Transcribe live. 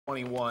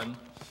21,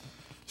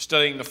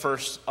 studying the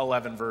first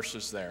 11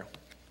 verses there.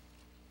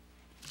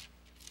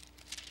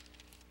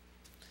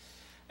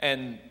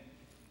 And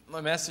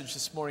my message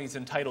this morning is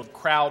entitled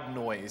Crowd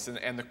Noise.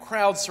 And the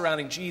crowd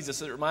surrounding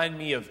Jesus, it reminded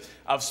me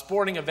of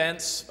sporting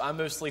events. I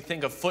mostly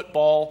think of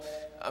football.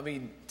 I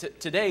mean,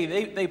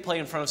 today they play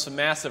in front of some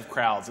massive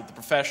crowds at the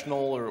professional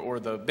or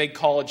the big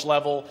college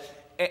level.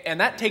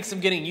 And that takes some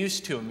getting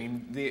used to. I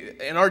mean,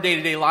 in our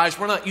day-to-day lives,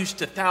 we're not used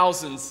to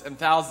thousands and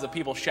thousands of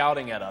people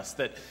shouting at us.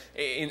 That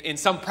in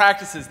some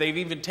practices, they've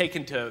even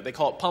taken to, they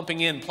call it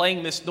pumping in,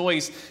 playing this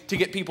noise to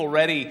get people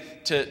ready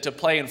to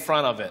play in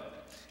front of it.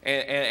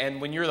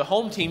 And when you're the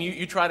home team,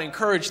 you try to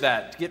encourage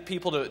that, to get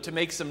people to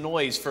make some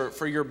noise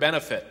for your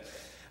benefit.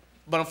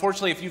 But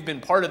unfortunately, if you've been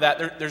part of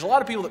that, there's a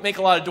lot of people that make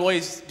a lot of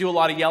noise, do a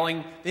lot of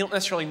yelling. They don't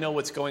necessarily know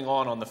what's going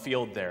on the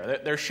field there.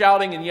 They're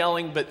shouting and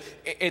yelling, but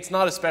it's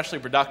not especially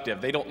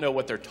productive. They don't know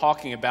what they're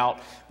talking about.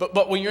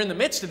 But when you're in the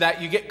midst of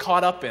that, you get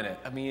caught up in it.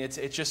 I mean,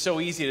 it's just so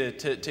easy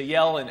to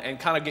yell and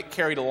kind of get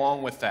carried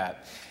along with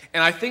that.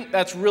 And I think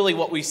that's really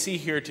what we see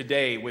here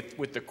today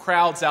with the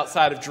crowds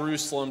outside of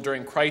Jerusalem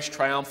during Christ's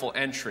triumphal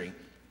entry.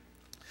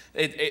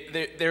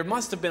 There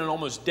must have been an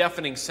almost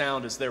deafening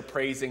sound as they're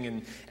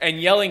praising and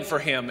yelling for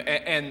him.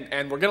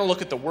 And we're going to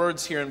look at the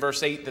words here in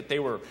verse 8 that they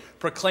were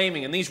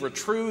proclaiming. And these were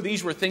true.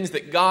 These were things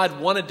that God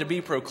wanted to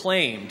be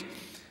proclaimed.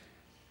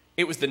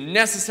 It was the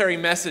necessary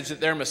message that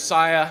their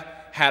Messiah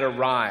had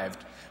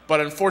arrived.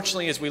 But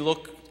unfortunately, as we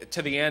look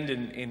to the end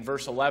in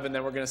verse 11,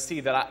 then we're going to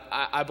see that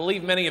I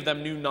believe many of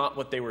them knew not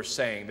what they were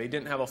saying. They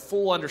didn't have a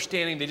full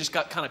understanding. They just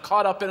got kind of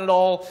caught up in it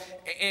all.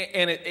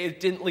 And it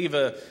didn't leave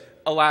a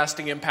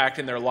lasting impact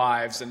in their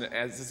lives. And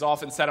as is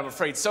often said, I'm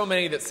afraid so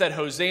many that said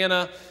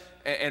Hosanna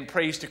and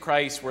praise to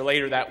Christ were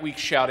later that week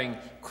shouting,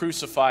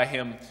 crucify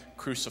him,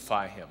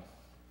 crucify him.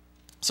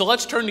 So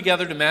let's turn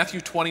together to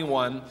Matthew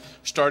 21,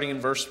 starting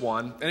in verse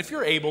 1. And if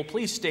you're able,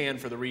 please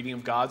stand for the reading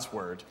of God's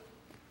word.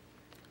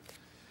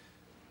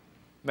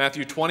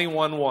 Matthew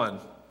 21:1.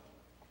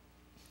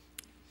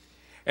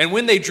 And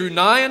when they drew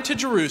nigh unto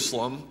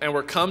Jerusalem, and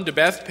were come to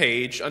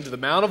Bethpage unto the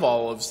Mount of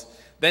Olives,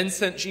 then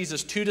sent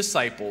Jesus 2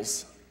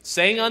 disciples,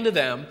 saying unto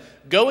them,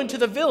 Go into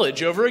the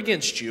village over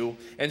against you,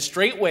 and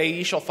straightway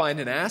ye shall find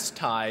an ass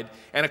tied,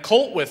 and a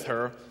colt with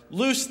her.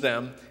 Loose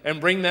them,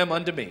 and bring them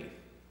unto me.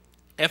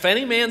 If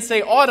any man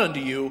say aught unto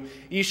you,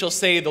 ye shall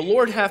say, The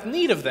Lord hath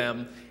need of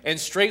them, and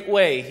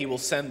straightway he will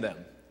send them.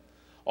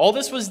 All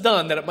this was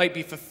done that it might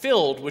be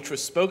fulfilled, which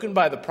was spoken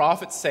by the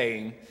prophet,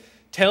 saying,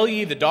 Tell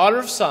ye the daughter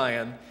of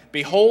Sion,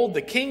 Behold,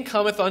 the king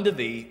cometh unto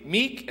thee,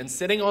 meek and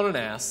sitting on an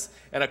ass,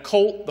 and a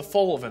colt the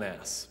foal of an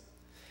ass.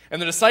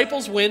 And the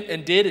disciples went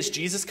and did as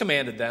Jesus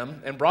commanded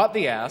them, and brought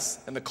the ass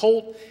and the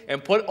colt,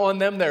 and put on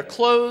them their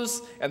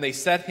clothes, and they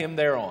set him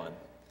thereon.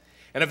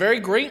 And a very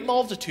great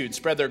multitude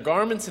spread their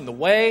garments in the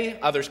way,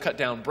 others cut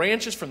down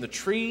branches from the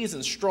trees,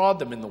 and strawed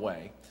them in the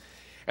way.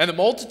 And the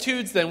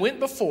multitudes then went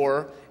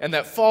before, and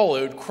that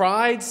followed,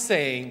 cried,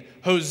 saying,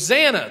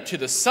 Hosanna to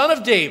the Son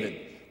of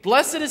David!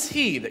 Blessed is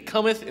he that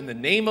cometh in the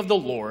name of the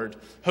Lord!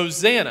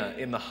 Hosanna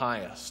in the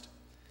highest!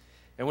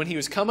 And when he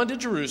was come unto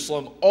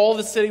Jerusalem, all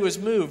the city was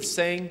moved,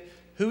 saying,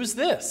 Who is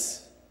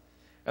this?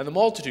 And the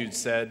multitude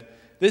said,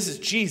 This is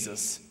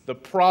Jesus, the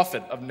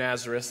prophet of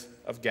Nazareth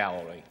of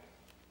Galilee.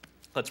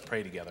 Let's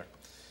pray together.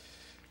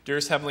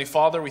 Dearest Heavenly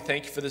Father, we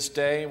thank you for this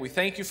day. We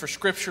thank you for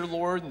Scripture,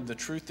 Lord, and the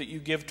truth that you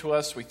give to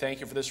us. We thank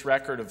you for this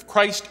record of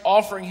Christ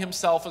offering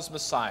himself as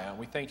Messiah.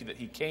 We thank you that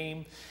he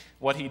came,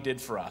 what he did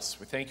for us.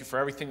 We thank you for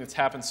everything that's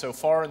happened so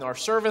far in our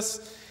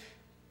service.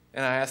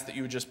 And I ask that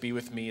you would just be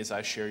with me as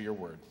I share your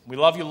word. We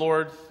love you,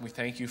 Lord. We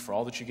thank you for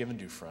all that you give and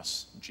do for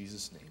us. In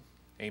Jesus' name,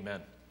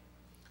 amen.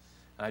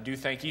 And I do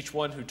thank each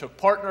one who took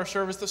part in our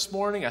service this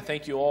morning. I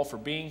thank you all for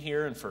being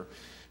here and for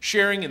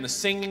sharing in the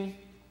singing.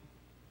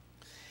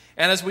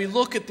 And as we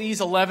look at these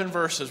 11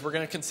 verses, we're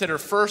going to consider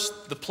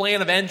first the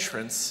plan of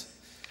entrance.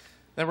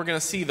 Then we're going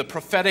to see the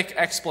prophetic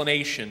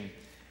explanation.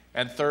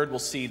 And third, we'll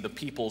see the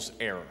people's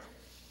error.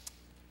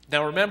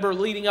 Now remember,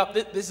 leading up,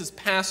 this is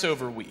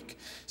Passover week.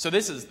 So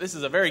this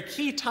is a very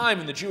key time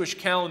in the Jewish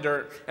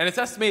calendar, and it's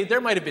estimated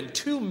there might have been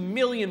 2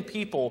 million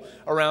people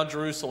around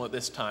Jerusalem at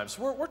this time.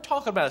 So we're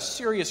talking about a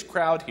serious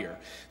crowd here.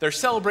 They're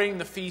celebrating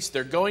the feast,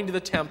 they're going to the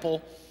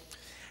temple.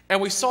 And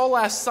we saw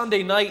last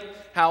Sunday night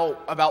how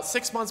about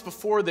 6 months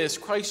before this,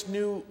 Christ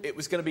knew it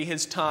was going to be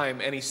his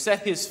time, and he set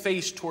his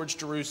face towards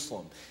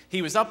Jerusalem.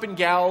 He was up in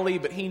Galilee,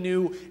 but he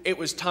knew it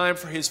was time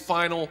for his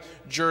final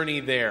journey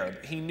there.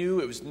 He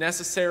knew it was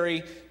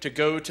necessary to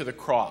go to the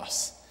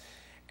cross.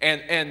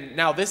 And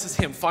now this is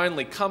him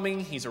finally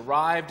coming. He's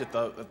arrived at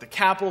the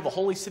capital, the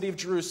holy city of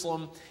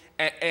Jerusalem.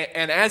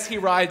 And as he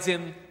rides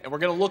in, and we're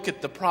going to look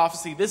at the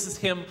prophecy, this is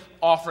him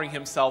offering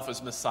himself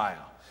as Messiah.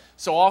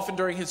 So often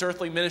during his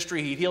earthly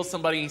ministry, he'd heal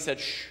somebody and he said,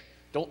 shh,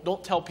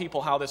 don't tell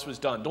people how this was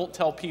done. Don't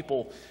tell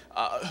people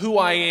who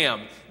I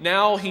am.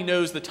 Now he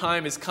knows the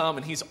time has come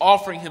and he's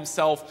offering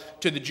himself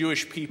to the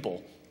Jewish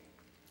people.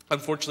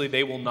 Unfortunately,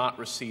 they will not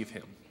receive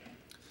him.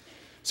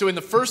 So in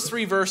the first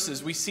 3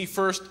 verses, we see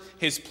first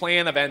his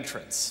plan of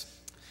entrance.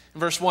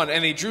 Verse 1,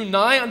 and they drew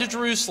nigh unto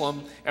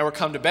Jerusalem, and were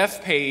come to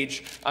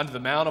Bethpage unto the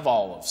Mount of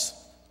Olives.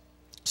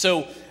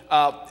 So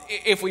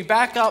if we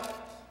back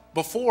up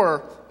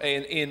before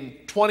in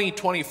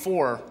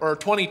 2024 or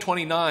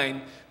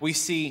 2029, we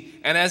see,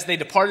 and as they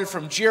departed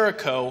from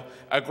Jericho,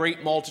 a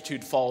great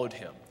multitude followed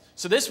him.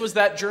 So this was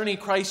that journey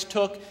Christ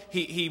took.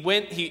 He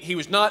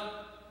was not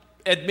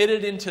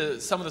admitted into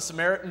some of the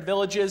Samaritan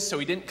villages, so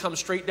he didn't come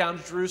straight down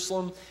to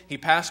Jerusalem. He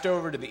passed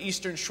over to the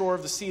eastern shore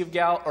of the Sea of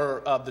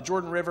of the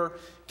Jordan River,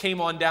 came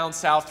on down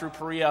south through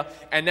Perea,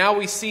 and now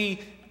we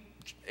see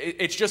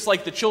it's just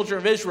like the children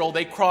of Israel.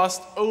 They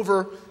crossed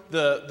over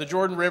the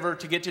Jordan River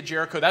to get to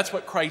Jericho. That's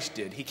what Christ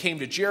did. He came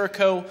to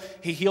Jericho,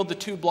 he healed the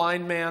 2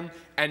 blind men,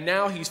 and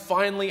now he's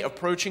finally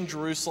approaching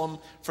Jerusalem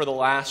for the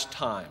last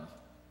time.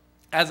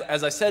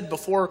 As I said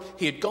before,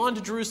 he had gone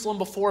to Jerusalem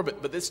before,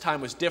 but this time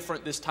was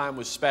different. This time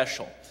was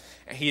special.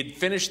 And he had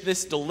finished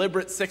this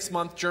deliberate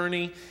 6-month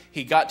journey.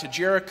 He got to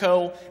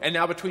Jericho, and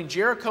now between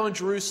Jericho and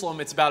Jerusalem,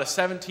 it's about a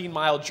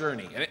 17-mile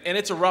journey. And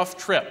it's a rough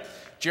trip.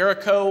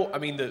 Jericho, I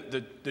mean,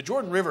 the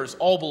Jordan River is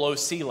all below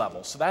sea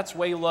level, so that's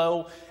way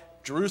low.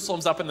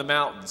 Jerusalem's up in the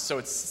mountains, so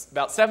it's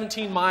about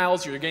 17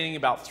 miles. You're gaining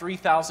about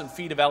 3,000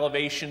 feet of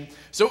elevation.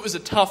 So it was a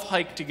tough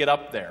hike to get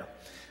up there.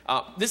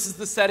 This is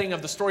the setting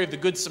of the story of the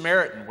Good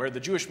Samaritan, where the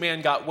Jewish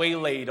man got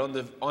waylaid on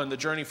the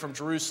journey from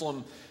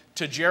Jerusalem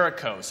to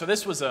Jericho. So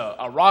this was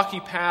a rocky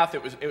path.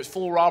 It was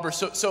full of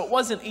robbers, so it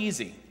wasn't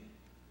easy.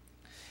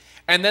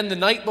 And then the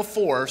night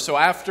before, so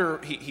after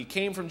he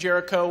came from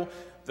Jericho,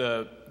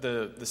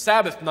 the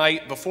Sabbath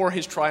night before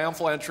his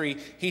triumphal entry,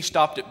 he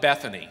stopped at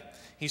Bethany.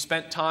 He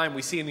spent time,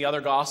 we see in the other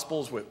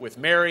Gospels, with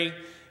Mary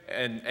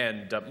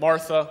and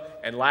Martha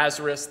and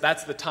Lazarus.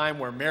 That's the time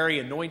where Mary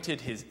anointed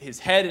his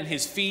head and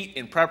his feet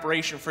in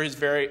preparation for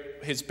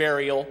his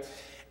burial.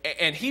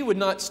 And he would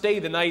not stay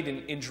the night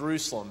in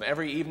Jerusalem.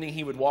 Every evening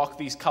he would walk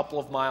these couple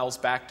of miles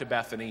back to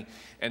Bethany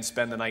and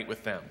spend the night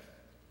with them.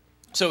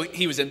 So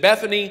he was in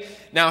Bethany.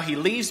 Now he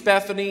leaves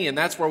Bethany, and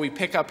that's where we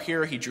pick up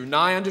here. He drew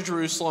nigh unto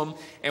Jerusalem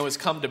and was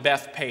come to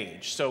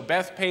Bethpage. So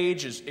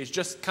Bethpage is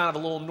just kind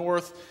of a little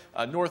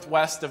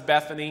northwest of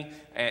Bethany,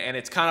 and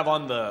it's kind of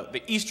on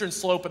the eastern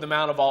slope of the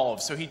Mount of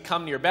Olives. So he'd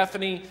come near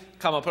Bethany,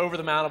 come up over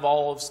the Mount of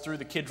Olives, through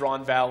the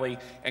Kidron Valley,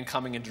 and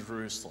coming into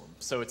Jerusalem.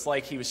 So it's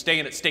like he was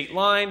staying at State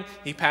Line,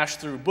 he passed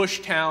through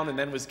Bushtown, and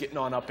then was getting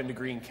on up into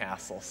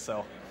Greencastle.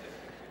 So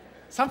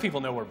some people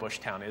know where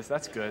Bushtown is.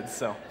 That's good.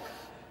 So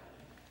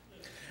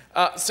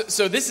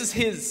this is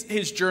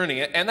his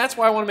journey, and that's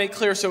why I want to make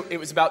clear. So it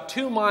was about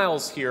 2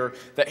 miles here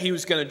that he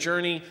was going to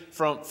journey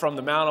from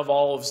the Mount of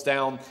Olives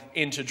down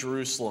into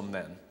Jerusalem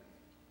then.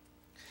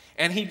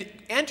 And he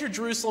entered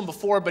Jerusalem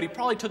before, but he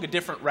probably took a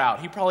different route.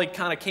 He probably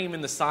kind of came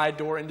in the side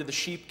door into the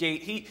sheep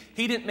gate. He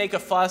didn't make a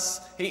fuss.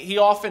 He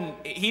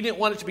didn't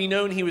want it to be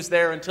known he was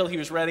there until he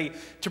was ready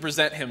to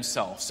present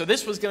himself. So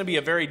this was going to be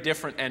a very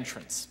different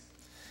entrance.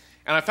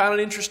 And I found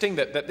it interesting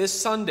that this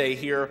Sunday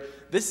here,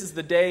 this is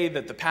the day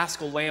that the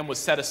Paschal lamb was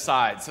set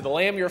aside. So the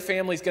lamb your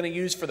family is going to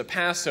use for the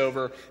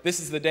Passover, this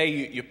is the day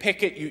you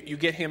pick it, you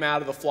get him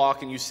out of the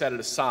flock, and you set it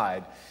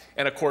aside.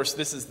 And of course,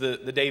 this is the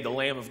day the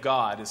Lamb of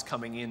God is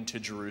coming into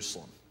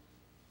Jerusalem.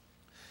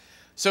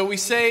 So we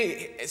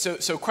say,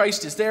 so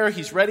Christ is there,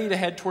 he's ready to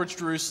head towards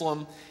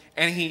Jerusalem,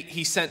 and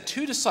he sent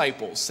 2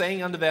 disciples,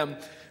 saying unto them,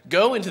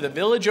 Go into the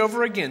village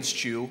over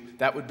against you,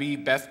 that would be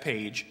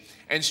Bethpage,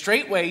 and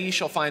straightway ye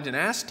shall find an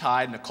ass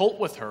tied and a colt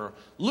with her.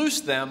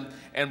 Loose them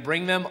and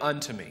bring them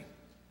unto me.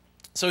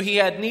 So he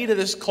had need of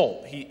this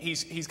colt.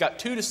 He's got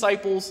 2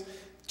 disciples,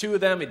 2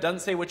 of them, it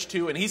doesn't say which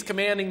 2, and he's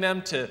commanding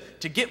them to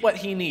get what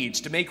he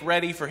needs to make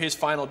ready for his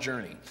final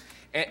journey.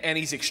 And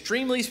he's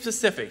extremely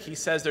specific. He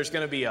says there's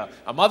going to be a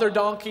mother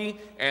donkey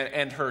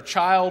and her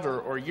child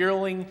or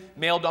yearling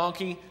male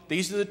donkey.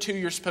 These are the 2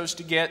 you're supposed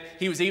to get.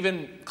 He was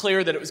even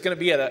clear that it was going to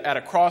be at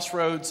a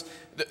crossroads.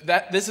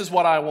 This is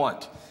what I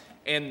want.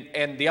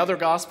 And the other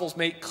Gospels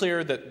make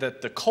clear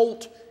that the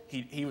colt,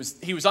 he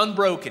was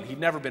unbroken. He'd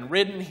never been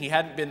ridden. He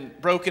hadn't been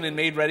broken and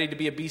made ready to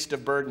be a beast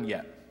of burden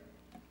yet.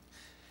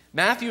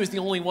 Matthew is the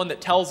only one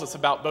that tells us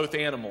about both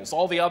animals.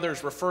 All the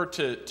others refer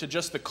to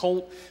just the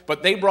colt,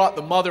 but they brought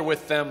the mother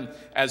with them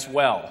as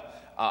well.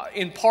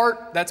 In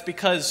part, that's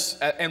because,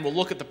 and we'll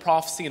look at the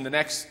prophecy in the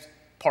next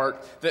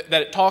part, that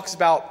it talks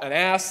about an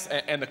ass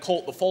and the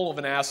colt, the foal of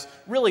an ass.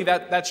 Really,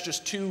 that's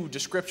just 2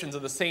 descriptions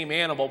of the same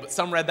animal, but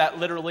some read that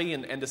literally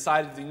and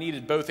decided they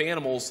needed both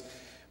animals.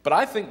 But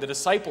I think the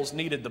disciples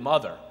needed the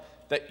mother,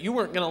 that you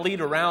weren't going to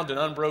lead around an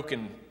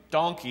unbroken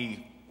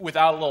donkey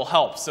without a little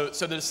help. So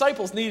the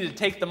disciples needed to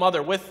take the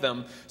mother with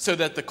them so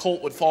that the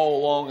colt would follow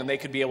along and they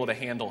could be able to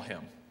handle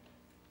him.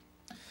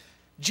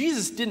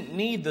 Jesus didn't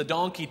need the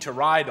donkey to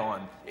ride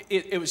on.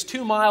 It was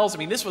 2 miles. I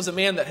mean, this was a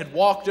man that had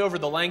walked over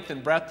the length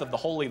and breadth of the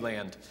Holy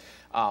Land.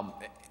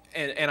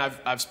 And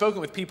I've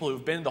spoken with people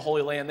who've been to the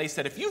Holy Land. They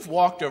said, if you've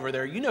walked over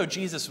there, you know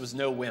Jesus was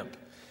no wimp.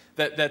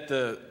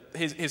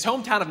 his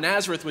hometown of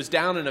Nazareth was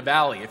down in a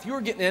valley. If you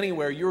were getting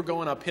anywhere, you were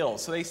going uphill.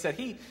 So they said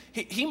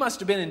he must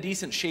have been in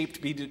decent shape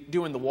to be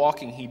doing the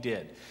walking he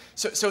did.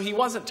 So he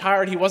wasn't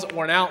tired, he wasn't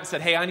worn out, and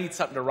said, hey, I need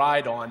something to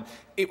ride on.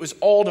 It was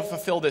all to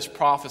fulfill this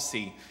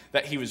prophecy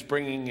that he was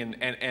bringing in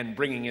and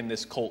bringing in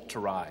this colt to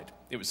ride.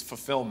 It was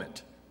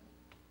fulfillment.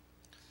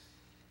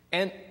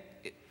 And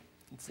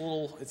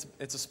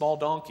it's a small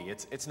donkey.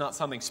 It's not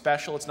something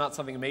special, it's not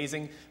something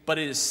amazing, but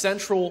it is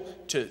central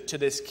to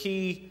this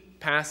key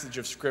passage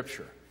of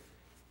Scripture.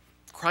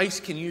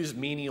 Christ can use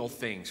menial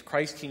things.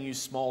 Christ can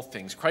use small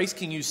things. Christ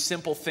can use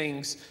simple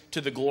things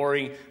to the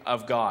glory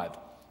of God.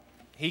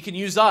 He can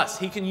use us.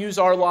 He can use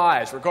our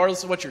lives,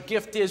 regardless of what your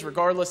gift is,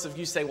 regardless of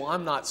you say, well,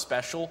 I'm not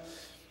special.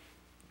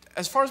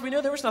 As far as we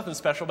know, there was nothing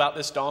special about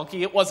this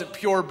donkey. It wasn't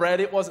purebred.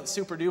 It wasn't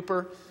super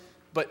duper.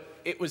 But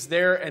it was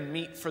there and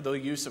meet for the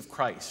use of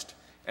Christ.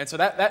 And so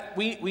that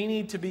we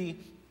need to be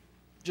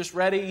just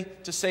ready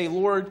to say,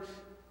 Lord,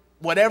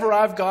 whatever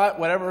I've got,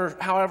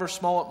 however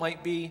small it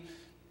might be,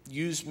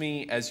 use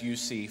me as you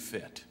see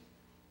fit.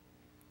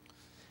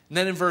 And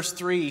then in verse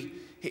 3,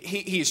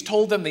 he's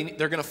told them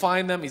they're going to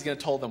find them. He's going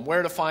to tell them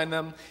where to find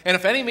them. And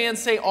if any man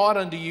say aught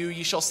unto you,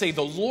 ye shall say,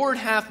 the Lord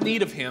hath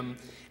need of him,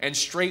 and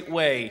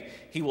straightway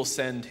he will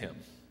send him.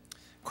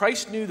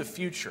 Christ knew the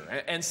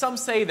future. And some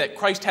say that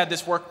Christ had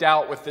this worked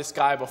out with this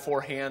guy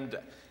beforehand.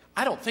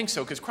 I don't think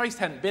so, because Christ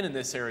hadn't been in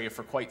this area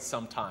for quite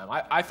some time.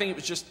 I think it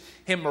was just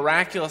him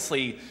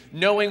miraculously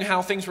knowing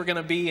how things were going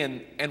to be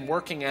and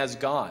working as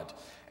God.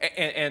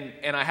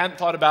 And I hadn't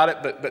thought about it,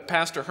 but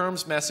Pastor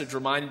Herm's message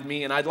reminded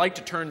me, and I'd like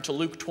to turn to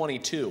Luke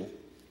 22,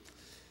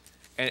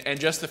 and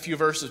just a few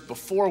verses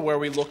before where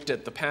we looked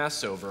at the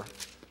Passover.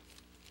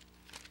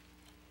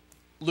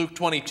 Luke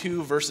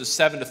 22, verses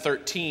 7 to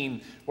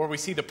 13, where we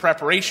see the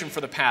preparation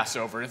for the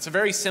Passover. And it's a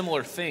very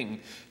similar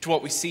thing to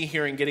what we see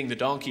here in getting the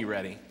donkey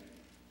ready.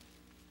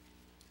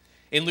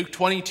 In Luke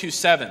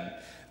 22:7,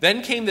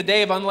 then came the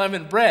day of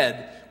unleavened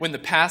bread, when the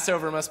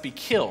Passover must be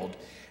killed.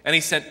 And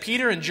he sent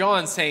Peter and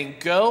John, saying,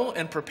 go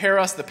and prepare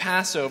us the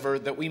Passover,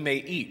 that we may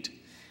eat.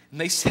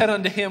 And they said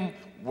unto him,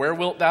 where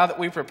wilt thou that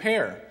we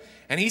prepare?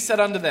 And he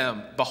said unto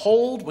them,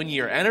 behold, when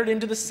ye are entered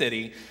into the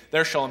city,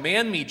 there shall a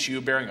man meet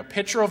you, bearing a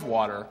pitcher of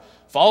water.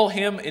 Follow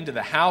him into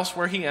the house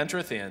where he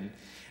entereth in.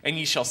 And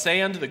ye shall say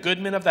unto the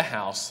goodman of the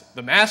house,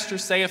 the master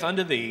saith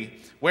unto thee,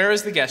 where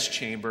is the guest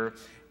chamber,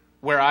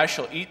 where I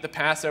shall eat the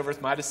Passover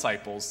with my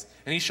disciples?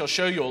 And he shall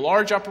show you a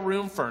large upper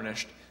room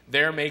furnished.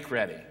 There make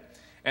ready.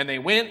 And they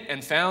went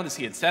and found as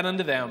he had said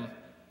unto them,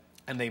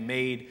 and they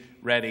made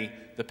ready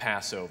the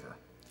Passover.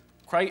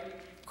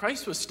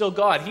 Christ was still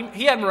God.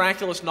 He had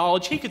miraculous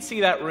knowledge. He could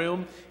see that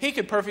room. He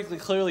could perfectly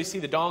clearly see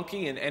the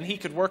donkey, and he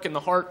could work in the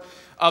heart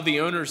of the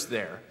owners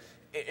there.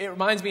 It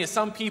reminds me of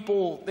some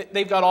people,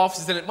 they've got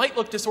offices, and it might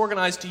look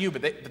disorganized to you,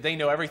 but they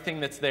know everything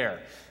that's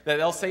there. That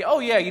they'll say, oh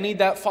yeah, you need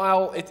that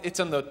file. It's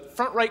on the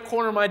front right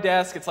corner of my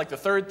desk. It's like the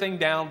third thing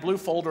down, blue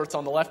folder. It's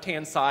on the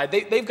left-hand side.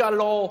 They've got it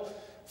all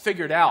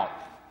figured out.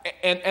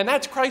 And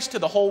that's Christ to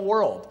the whole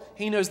world.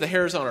 He knows the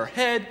hairs on our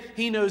head.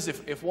 He knows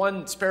if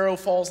one sparrow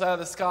falls out of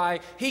the sky.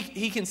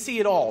 He can see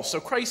it all. So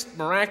Christ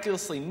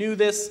miraculously knew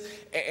this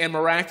and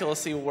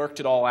miraculously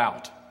worked it all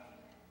out.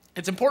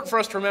 It's important for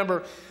us to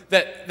remember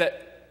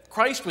that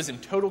Christ was in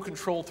total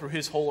control through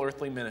his whole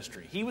earthly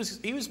ministry. He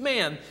was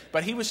man,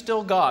 but he was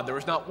still God. There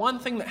was not one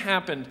thing that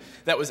happened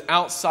that was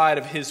outside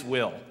of his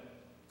will.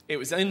 It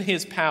was in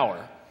his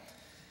power.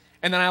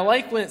 And then I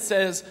like when it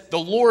says, the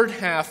Lord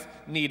hath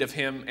need of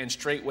him, and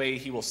straightway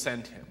he will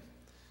send him.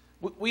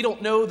 We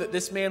don't know that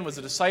this man was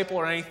a disciple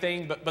or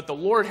anything, but the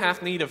Lord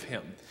hath need of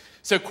him.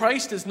 So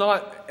Christ is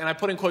not, and I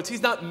put in quotes,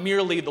 he's not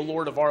merely the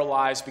Lord of our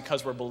lives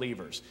because we're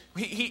believers.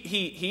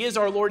 He is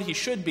our Lord, he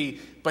should be,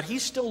 but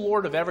he's still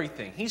Lord of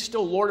everything. He's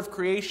still Lord of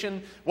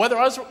creation. Whether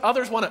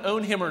others want to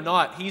own him or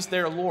not, he's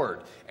their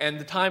Lord. And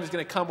the time is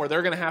going to come where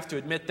they're going to have to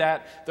admit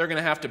that. They're going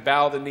to have to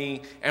bow the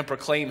knee and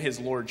proclaim his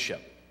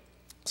lordship.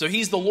 So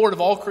he's the Lord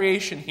of all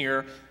creation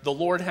here. The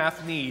Lord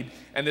hath need,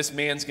 and this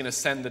man's going to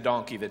send the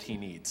donkey that he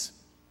needs.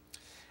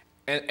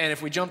 And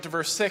if we jump to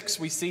verse 6,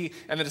 we see,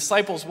 and the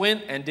disciples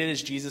went and did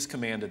as Jesus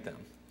commanded them.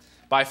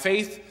 By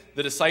faith,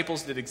 the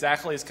disciples did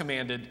exactly as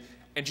commanded,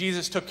 and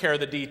Jesus took care of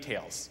the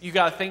details. You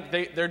got to think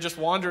they're just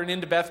wandering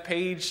into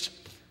Bethpage,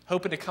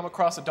 hoping to come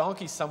across a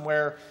donkey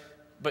somewhere,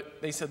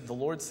 but they said, the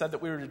Lord said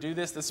that we were to do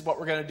this. This is what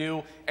we're going to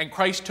do. And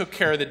Christ took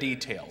care of the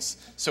details.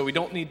 So we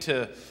don't need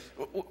to,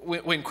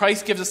 when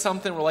Christ gives us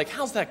something, we're like,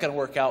 how's that going to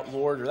work out,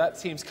 Lord? Or that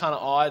seems kind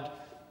of odd.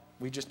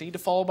 We just need to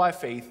follow by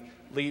faith,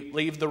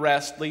 leave the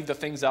rest, leave the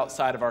things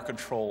outside of our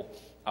control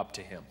up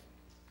to him.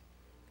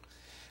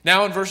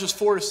 Now in verses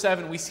 4 to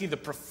 7, we see the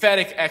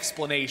prophetic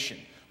explanation.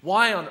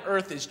 Why on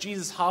earth is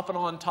Jesus hopping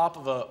on top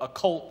of a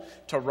colt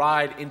to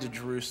ride into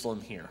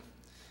Jerusalem here?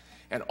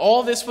 And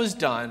all this was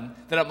done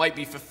that it might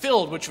be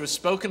fulfilled, which was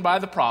spoken by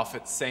the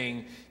prophets,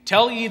 saying,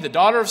 tell ye the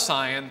daughter of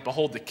Sion,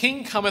 behold, the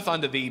king cometh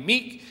unto thee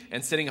meek,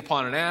 and sitting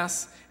upon an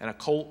ass, and a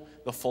colt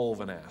the foal of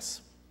an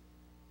ass.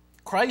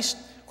 Christ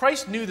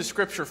knew the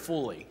scripture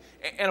fully.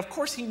 And of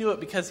course he knew it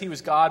because he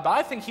was God, but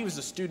I think he was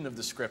a student of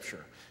the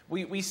Scripture.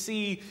 We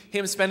see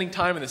him spending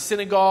time in the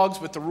synagogues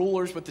with the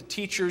rulers, with the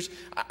teachers.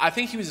 I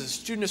think he was a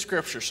student of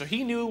Scripture, so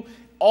he knew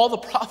all the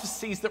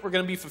prophecies that were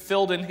going to be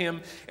fulfilled in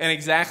him and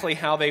exactly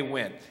how they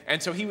went.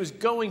 And so he was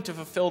going to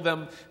fulfill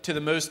them to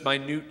the most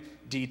minute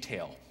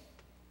detail.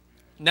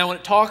 Now, when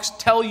it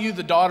tell you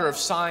the daughter of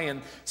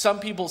Sion, some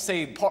people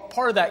say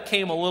part of that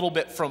came a little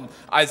bit from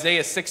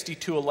Isaiah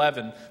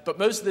 62:11, but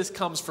most of this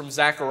comes from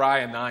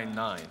Zechariah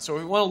 9:9. So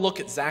if we want to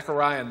look at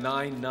Zechariah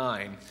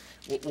 9:9,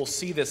 we'll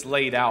see this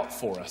laid out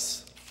for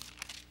us.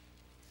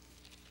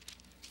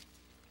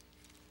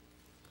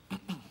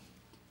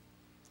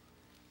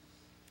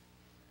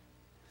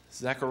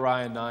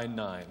 Zechariah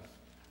 9:9.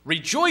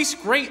 Rejoice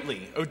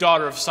greatly, O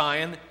daughter of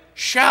Sion.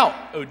 Shout,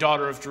 O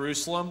daughter of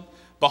Jerusalem.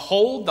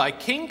 Behold, thy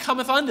king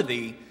cometh unto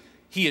thee.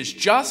 He is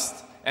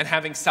just and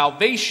having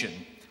salvation,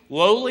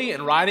 lowly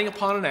and riding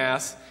upon an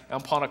ass,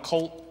 and upon a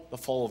colt, the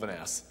foal of an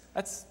ass.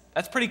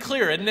 That's pretty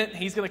clear, isn't it?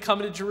 He's going to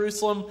come into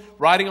Jerusalem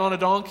riding on a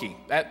donkey.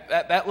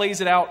 That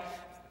lays it out.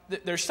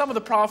 There's some of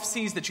the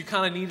prophecies that you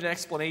kind of need an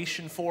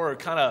explanation for, or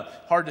kind of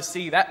hard to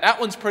see. That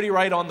one's pretty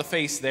right on the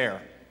face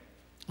there.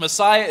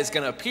 Messiah is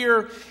going to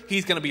appear.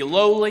 He's going to be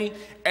lowly.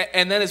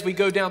 And then as we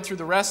go down through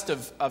the rest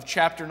of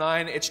chapter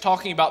 9, it's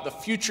talking about the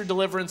future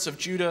deliverance of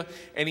Judah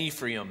and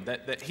Ephraim.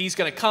 That he's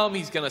going to come,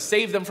 he's going to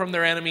save them from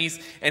their enemies,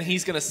 and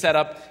he's going to set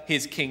up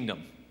his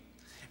kingdom.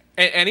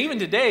 And even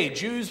today,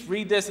 Jews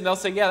read this and they'll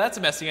say, yeah, that's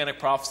a messianic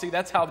prophecy.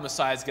 That's how the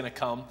Messiah is going to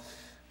come.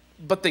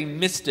 But they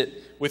missed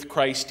it with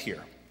Christ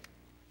here.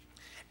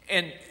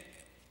 And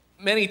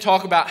many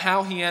talk about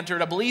how he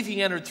entered. I believe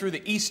he entered through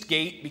the east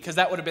gate because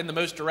that would have been the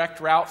most direct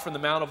route from the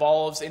Mount of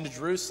Olives into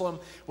Jerusalem,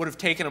 would have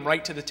taken him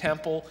right to the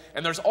temple.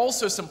 And there's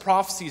also some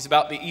prophecies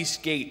about the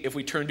east gate if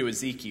we turn to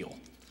Ezekiel.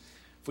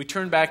 If we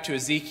turn back to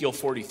Ezekiel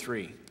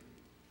 43.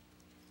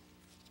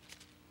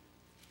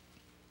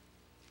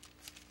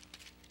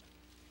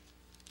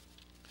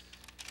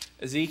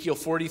 Ezekiel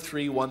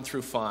 43, 1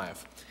 through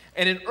 5.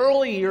 And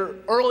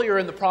earlier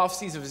in the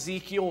prophecies of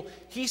Ezekiel,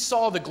 he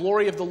saw the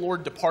glory of the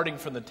Lord departing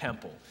from the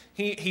temple.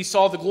 He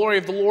saw the glory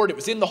of the Lord. It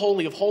was in the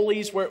Holy of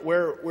Holies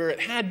where it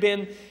had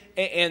been.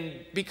 And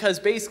because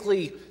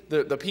basically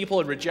the people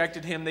had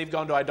rejected him, they've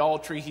gone to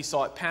idolatry. He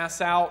saw it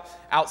pass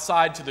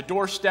outside to the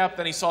doorstep.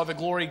 Then he saw the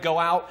glory go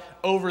out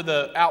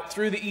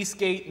through the east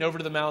gate and over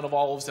to the Mount of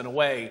Olives and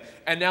away.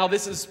 And now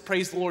this is,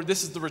 praise the Lord,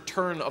 this is the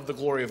return of the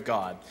glory of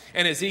God.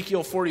 And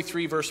Ezekiel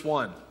 43 verse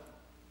 1.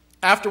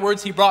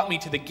 Afterwards he brought me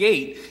to the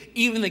gate,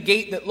 even the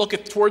gate that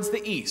looketh towards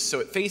the east, so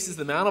it faces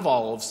the Mount of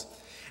Olives.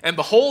 And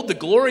behold, the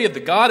glory of the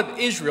God of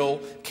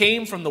Israel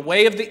came from the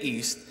way of the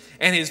east,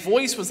 and his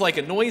voice was like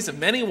a noise of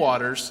many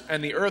waters,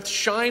 and the earth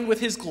shined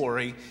with his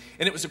glory.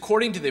 And it was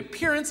according to the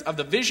appearance of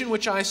the vision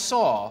which I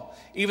saw,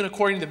 even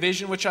according to the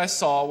vision which I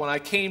saw when I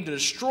came to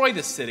destroy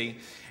the city.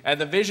 And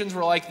the visions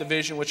were like the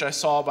vision which I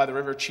saw by the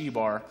river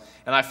Chebar,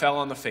 and I fell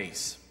on the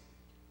face.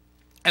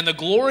 And the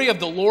glory of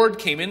the Lord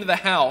came into the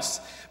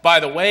house by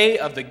the way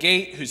of the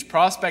gate whose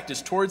prospect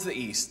is towards the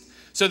east.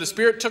 So the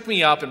Spirit took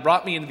me up and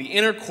brought me into the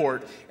inner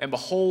court, and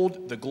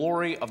behold, the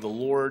glory of the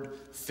Lord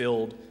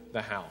filled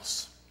the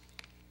house.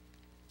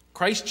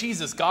 Christ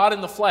Jesus, God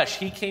in the flesh,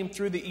 he came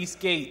through the east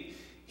gate.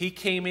 He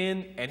came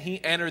in and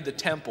he entered the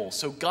temple.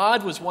 So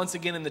God was once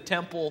again in the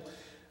temple,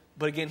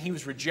 but again, he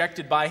was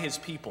rejected by his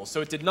people.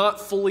 So it did not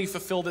fully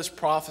fulfill this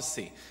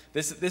prophecy.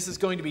 This is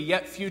going to be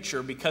yet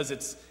future because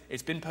it's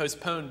been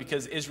postponed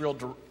because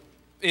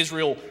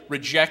Israel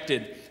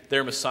rejected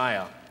their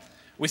Messiah.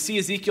 We see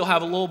Ezekiel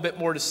have a little bit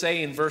more to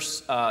say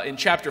in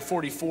chapter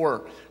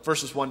 44,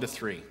 verses 1 to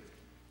 3.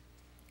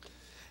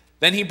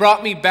 Then he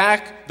brought me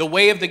back the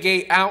way of the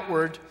gate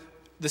outward,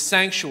 the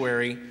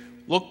sanctuary,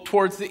 looked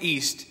towards the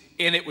east,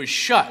 and it was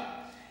shut.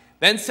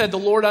 Then said the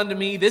Lord unto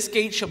me, this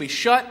gate shall be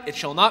shut, it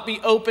shall not be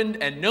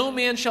opened, and no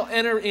man shall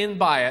enter in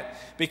by it,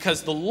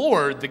 because the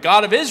Lord, the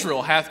God of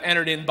Israel, hath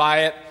entered in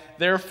by it,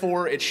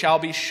 therefore it shall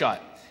be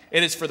shut.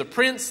 It is for the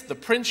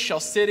prince shall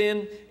sit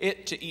in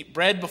it to eat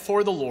bread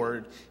before the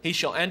Lord. He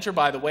shall enter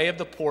by the way of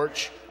the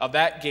porch of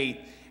that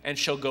gate, and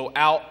shall go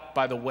out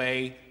by the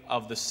way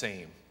of the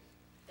same.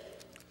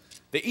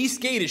 The east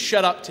gate is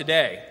shut up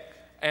today.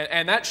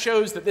 And that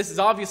shows that this is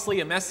obviously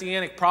a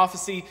messianic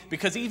prophecy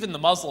because even the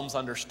Muslims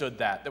understood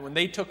that when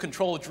they took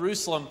control of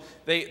Jerusalem,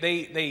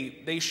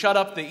 they shut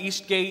up the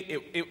east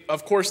gate.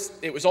 Of course,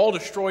 it was all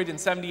destroyed in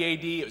 70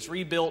 AD. It was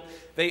rebuilt.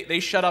 They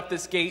shut up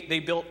this gate. They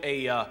built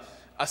a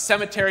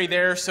cemetery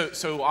there,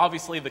 so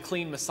obviously the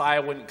clean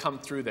Messiah wouldn't come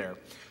through there.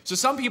 So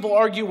some people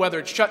argue whether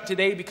it's shut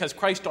today because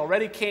Christ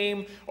already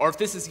came, or if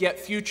this is yet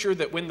future,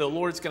 that when the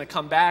Lord's going to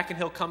come back and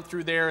he'll come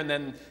through there, and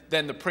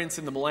then the prince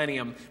in the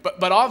millennium.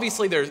 But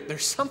obviously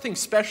there's something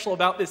special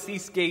about this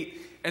east gate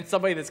and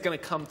somebody that's going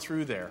to come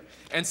through there.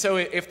 And so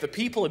if the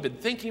people have been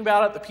thinking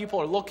about it, the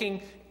people are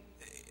looking,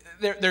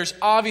 there's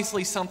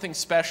obviously something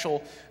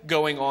special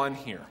going on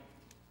here.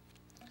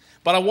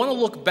 But I want to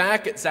look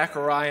back at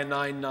Zechariah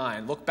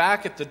 9:9, look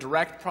back at the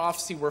direct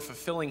prophecy we're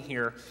fulfilling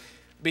here,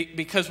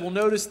 because we'll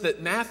notice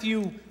that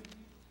Matthew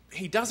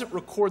he doesn't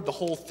record the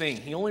whole thing.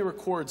 He only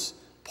records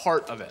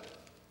part of it.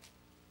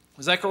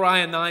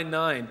 Zechariah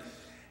 9:9.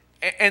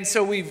 And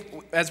so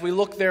as we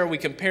look there, we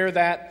compare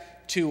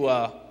that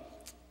to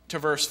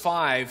verse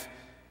 5.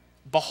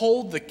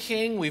 Behold the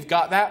king, we've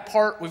got that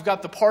part. We've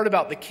got the part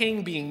about the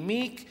king being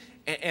meek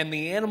and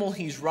the animal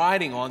he's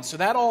riding on. So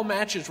that all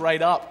matches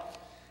right up.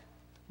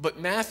 But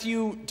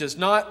Matthew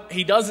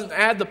doesn't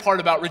add the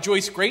part about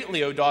rejoice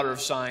greatly, O daughter of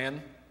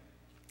Zion.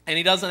 And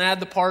he doesn't add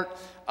the part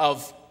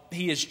of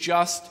he is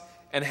just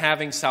and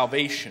having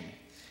salvation.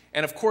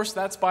 And of course,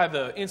 that's by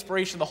the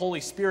inspiration of the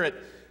Holy Spirit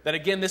that,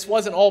 again, this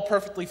wasn't all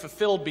perfectly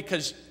fulfilled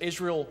because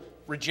Israel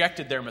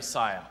rejected their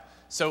Messiah.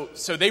 So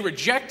they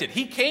rejected.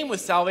 He came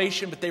with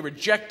salvation, but they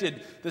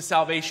rejected the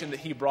salvation that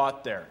he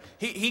brought there.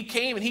 He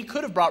came and he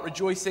could have brought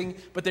rejoicing,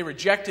 but they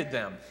rejected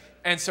them.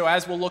 And so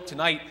as we'll look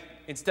tonight,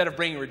 instead of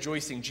bringing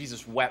rejoicing,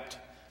 Jesus wept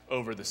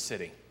over the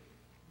city.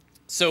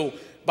 So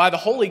by the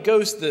Holy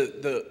Ghost,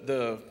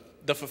 the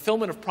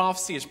fulfillment of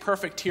prophecy is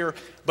perfect here,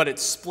 but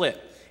it's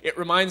split. It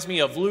reminds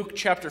me of Luke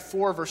chapter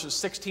 4, verses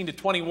 16 to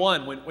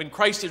 21, when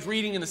Christ is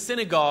reading in the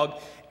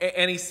synagogue,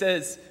 and he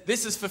says,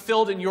 this is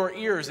fulfilled in your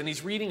ears, and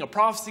he's reading a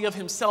prophecy of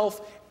himself,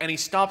 and he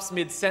stops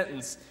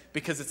mid-sentence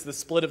because it's the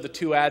split of the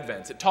two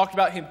advents. It talked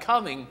about him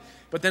coming,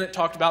 but then it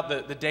talked about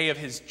the day of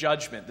his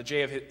judgment, the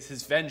day of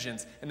his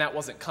vengeance, and that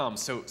wasn't come.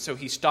 So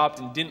he stopped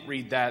and didn't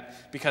read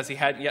that because he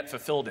hadn't yet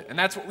fulfilled it. And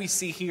that's what we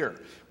see here.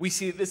 We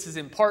see that this has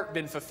in part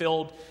been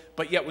fulfilled,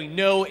 but yet we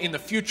know in the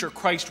future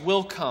Christ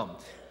will come.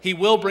 He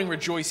will bring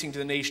rejoicing to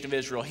the nation of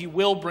Israel. He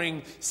will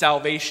bring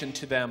salvation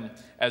to them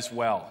as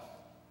well.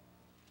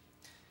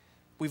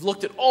 We've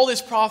looked at all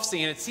this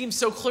prophecy, and it seems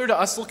so clear to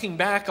us looking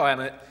back on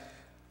it.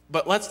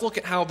 But let's look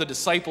at how the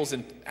disciples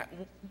and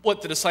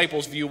what the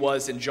disciples' view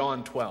was in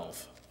John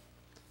 12.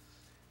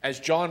 As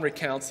John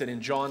recounts it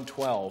in John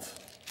 12.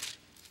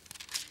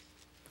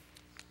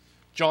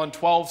 John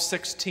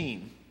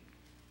 12:16.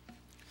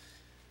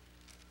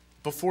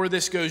 Before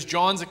this goes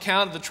John's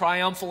account of the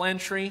triumphal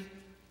entry.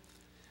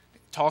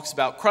 Talks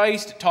about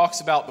Christ, it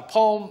talks about the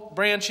palm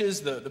branches,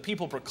 the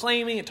people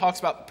proclaiming, it talks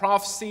about the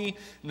prophecy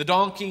and the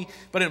donkey.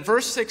 But in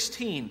verse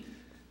 16,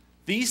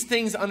 these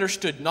things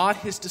understood not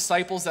his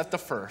disciples at the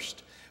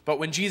first, but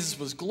when Jesus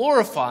was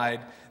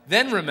glorified,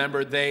 then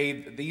remembered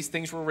these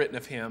things were written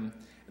of him,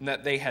 and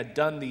that they had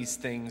done these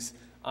things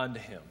unto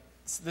him.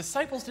 So the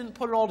disciples didn't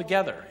put it all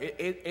together.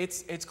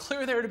 It's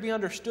clear there to be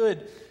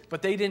understood,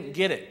 but they didn't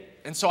get it.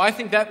 And so I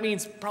think that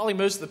means probably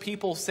most of the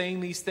people saying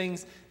these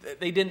things,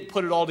 they didn't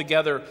put it all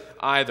together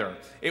either.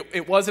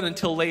 It wasn't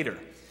until later.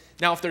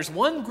 Now, if there's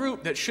one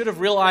group that should have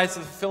realized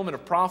the fulfillment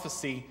of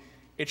prophecy,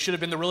 it should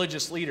have been the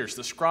religious leaders,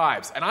 the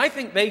scribes. And I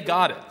think they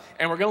got it.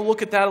 And we're going to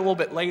look at that a little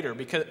bit later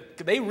because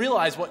they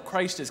realize what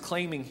Christ is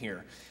claiming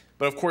here.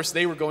 But of course,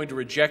 they were going to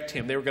reject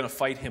him. They were going to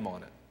fight him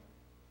on it.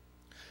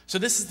 So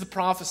this is the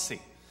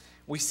prophecy.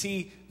 We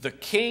see the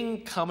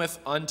king cometh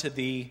unto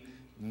thee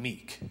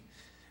meek.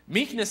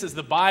 Meekness is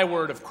the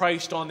byword of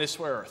Christ on this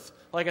earth.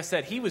 Like I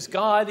said, he was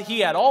God. He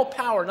had all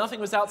power.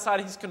 Nothing was outside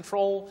of his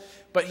control.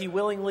 But he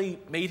willingly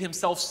made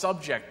himself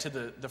subject to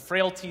the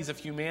frailties of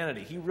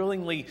humanity. He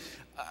willingly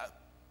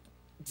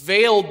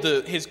veiled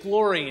his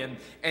glory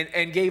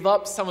and gave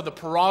up some of the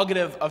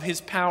prerogative of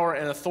his power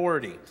and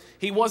authority.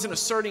 He wasn't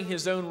asserting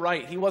his own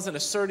right. He wasn't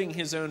asserting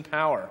his own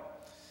power.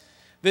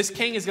 This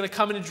king is going to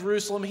come into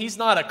Jerusalem. He's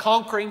not a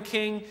conquering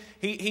king.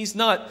 He's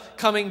not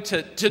coming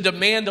to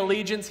demand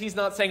allegiance. He's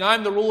not saying,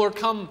 I'm the ruler,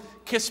 come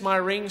kiss my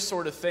ring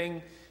sort of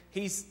thing.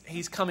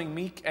 He's coming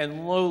meek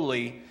and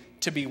lowly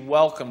to be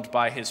welcomed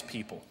by his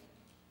people.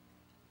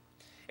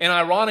 And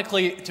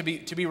ironically,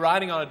 to be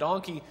riding on a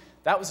donkey,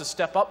 that was a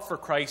step up for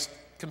Christ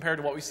compared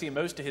to what we see in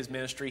most of his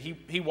ministry.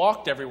 He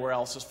walked everywhere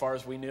else as far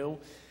as we knew.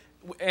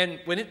 And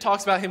when it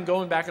talks about him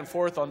going back and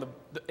forth on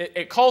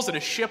it calls it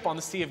a ship on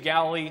the Sea of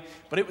Galilee,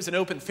 but it was an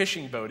open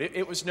fishing boat.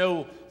 It was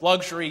no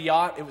luxury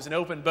yacht. It was an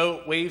open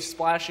boat, waves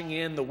splashing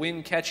in, the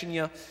wind catching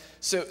you.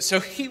 So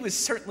he was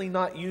certainly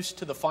not used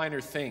to the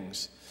finer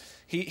things.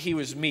 He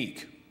was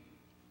meek.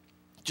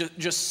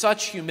 Just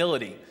such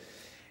humility.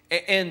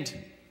 And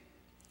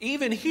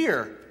even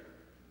here,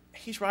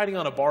 he's riding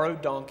on a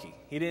borrowed donkey.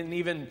 He didn't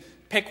even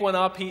pick one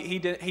up. He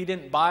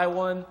didn't buy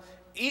one.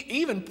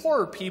 Even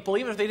poorer people,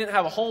 even if they didn't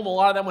have a home, a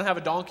lot of them would have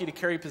a donkey to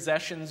carry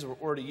possessions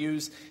or to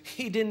use.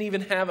 He didn't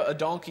even have a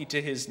donkey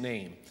to his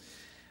name.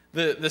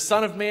 The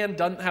Son of Man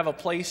doesn't have a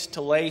place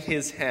to lay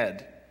his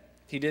head.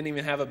 He didn't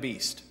even have a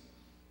beast.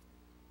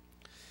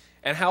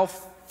 And how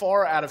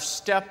far out of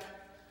step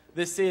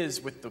this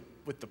is with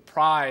the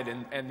pride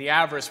and the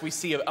avarice we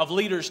see of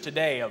leaders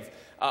today,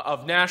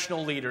 of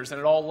national leaders and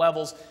at all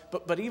levels,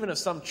 but even of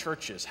some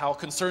churches, how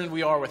concerned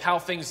we are with how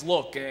things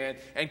look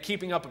and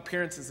keeping up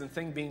appearances and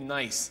things being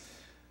nice.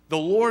 The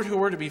Lord who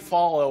we're to be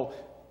following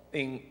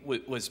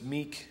was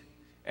meek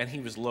and he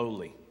was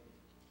lowly.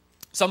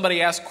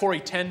 Somebody asked Corrie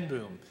ten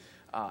Boom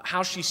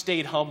how she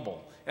stayed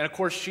humble. And of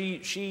course,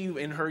 she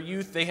in her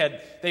youth, they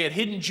had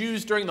hidden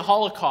Jews during the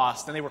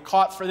Holocaust, and they were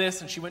caught for this,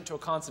 and she went to a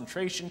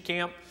concentration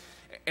camp.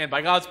 And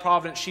by God's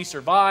providence, she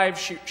survived.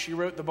 She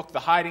wrote the book, The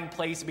Hiding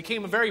Place, and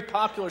became a very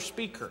popular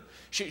speaker.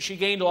 She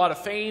gained a lot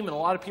of fame, and a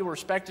lot of people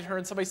respected her.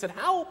 And somebody said,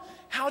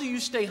 how do you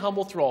stay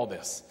humble through all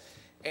this?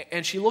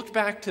 And she looked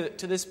back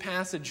to this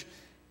passage,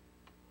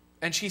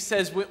 and she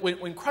says,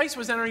 when Christ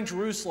was entering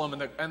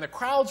Jerusalem and the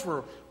crowds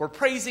were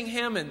praising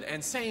him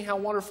and saying how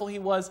wonderful he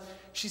was,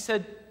 she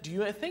said, do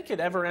you think it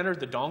ever entered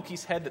the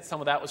donkey's head that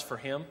some of that was for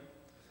him?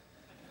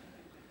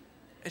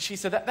 And she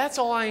said, that's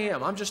all I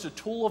am. I'm just a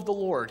tool of the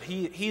Lord.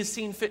 He has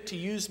seen fit to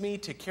use me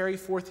to carry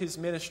forth his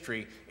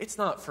ministry. It's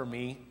not for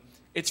me.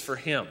 It's for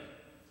him.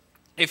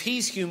 If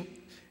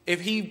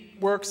he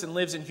works and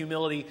lives in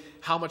humility,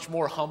 how much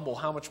more humble,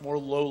 how much more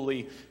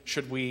lowly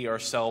should we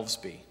ourselves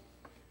be?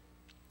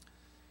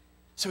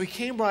 So he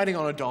came riding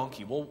on a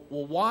donkey. Well,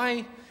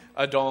 why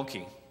a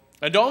donkey?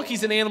 A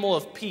donkey's an animal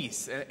of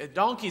peace. A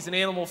donkey's an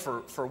animal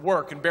for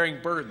work and bearing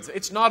burdens.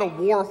 It's not a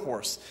war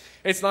horse.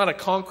 It's not a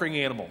conquering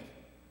animal.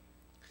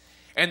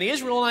 And the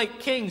Israelite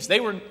kings, they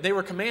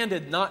were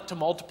commanded not to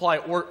multiply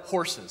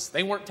horses.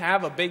 They weren't to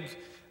have a big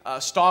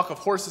stock of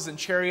horses and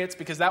chariots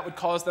because that would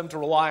cause them to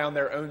rely on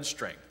their own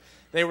strength.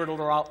 They were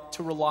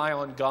to rely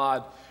on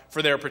God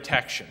for their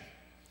protection.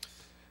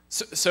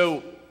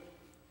 So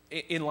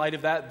in light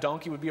of that,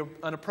 donkey would be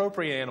an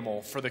appropriate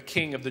animal for the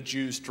king of the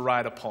Jews to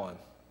ride upon.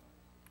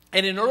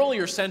 And in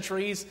earlier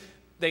centuries,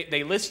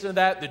 they listed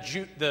that.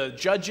 The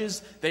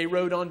judges, they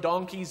rode on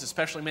donkeys,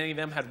 especially many of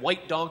them had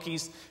white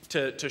donkeys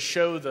to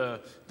show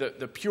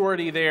the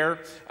purity there.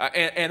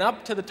 And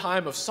up to the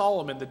time of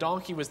Solomon, the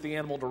donkey was the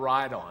animal to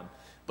ride on.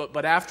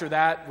 But after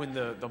that, when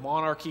the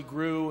monarchy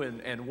grew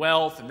and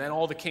wealth, and then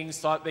all the kings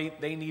thought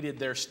they needed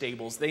their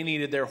stables, they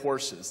needed their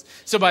horses.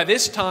 So by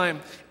this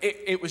time,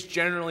 it was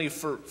generally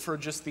for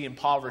just the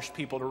impoverished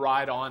people to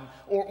ride on,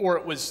 or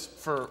it was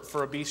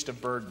for a beast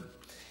of burden.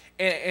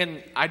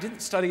 And I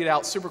didn't study it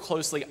out super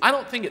closely. I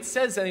don't think it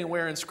says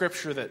anywhere in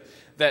Scripture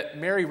that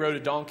Mary rode a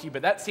donkey,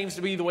 but that seems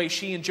to be the way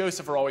she and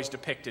Joseph are always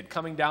depicted.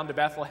 Coming down to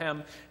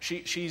Bethlehem,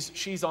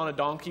 she's on a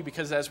donkey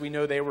because, as we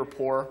know, they were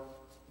poor.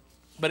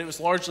 But it was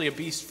largely a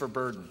beast for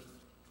burden.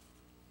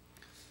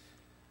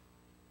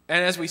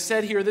 And as we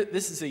said here,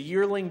 this is a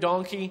yearling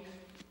donkey,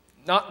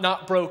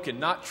 not broken,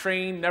 not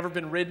trained, never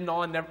been ridden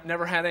on,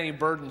 never had any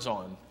burdens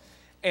on.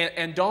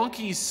 And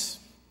donkeys,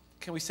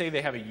 can we say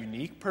they have a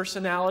unique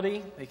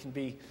personality? They can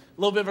be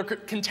a little bit of a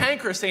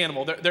cantankerous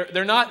animal.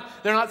 They're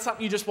not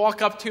something you just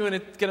walk up to and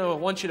it's going to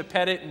want you to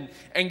pet it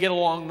and get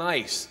along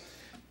nice.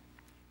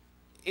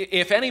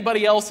 If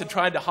anybody else had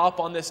tried to hop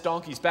on this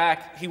donkey's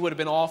back, he would have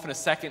been off in a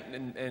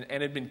second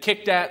and had been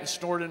kicked at and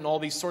snorted and all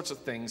these sorts of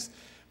things.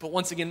 But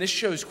once again, this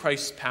shows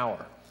Christ's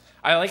power.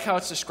 I like how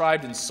it's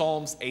described in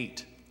Psalms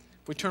 8.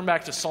 If we turn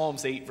back to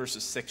Psalms 8,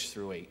 verses 6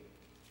 through 8.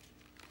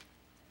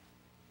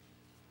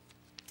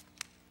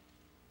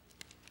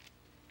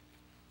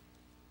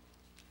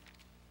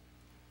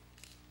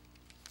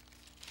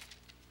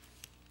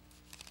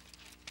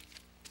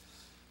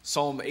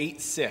 Psalm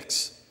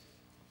 8:6.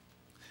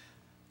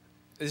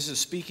 This is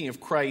speaking of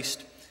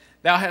Christ.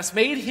 Thou hast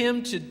made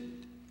him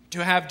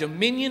to have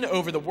dominion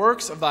over the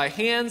works of thy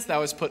hands.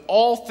 Thou hast put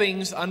all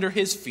things under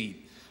his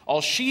feet.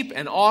 All sheep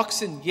and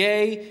oxen,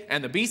 yea,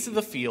 and the beasts of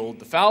the field,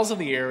 the fowls of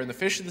the air, and the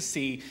fish of the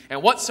sea,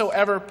 and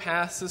whatsoever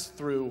passes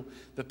through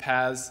the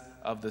paths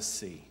of the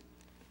sea.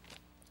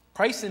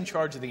 Christ's in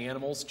charge of the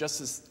animals,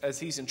 just as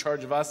he's in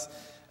charge of us.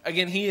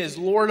 Again, he is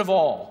Lord of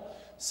all.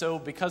 So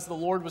because the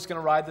Lord was going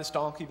to ride this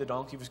donkey, the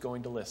donkey was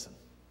going to listen.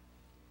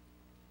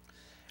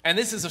 And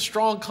this is a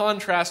strong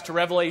contrast to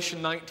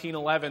Revelation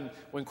 19:11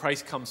 when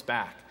Christ comes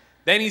back.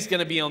 Then he's going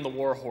to be on the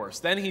war horse.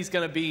 Then he's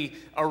going to be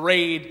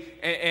arrayed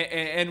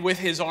and with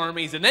his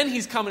armies. And then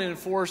he's coming in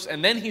force.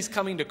 And then he's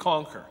coming to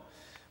conquer.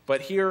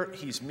 But here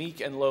he's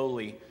meek and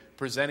lowly,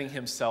 presenting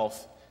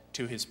himself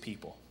to his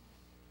people.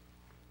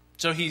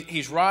 So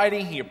he's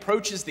riding. He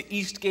approaches the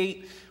east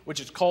gate, which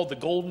is called the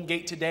Golden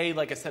Gate today.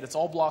 Like I said, it's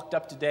all blocked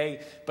up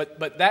today.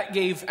 But that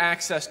gave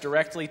access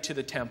directly to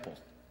the temple.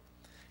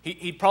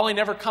 He'd probably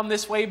never come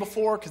this way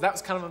before because that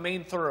was kind of a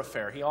main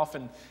thoroughfare. He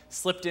often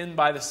slipped in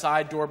by the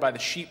side door, by the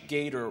sheep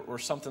gate or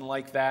something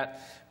like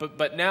that.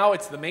 But now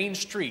it's the main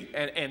street.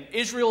 And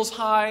Israel's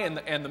high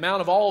and the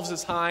Mount of Olives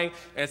is high.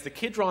 And it's the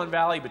Kidron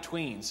Valley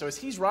between. So as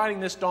he's riding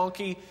this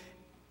donkey,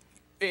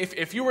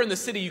 if you were in the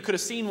city, you could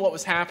have seen what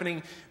was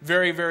happening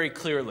very, very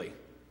clearly.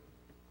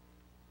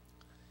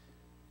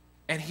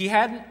 And he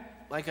hadn't,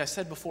 like I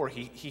said before,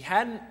 he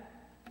hadn't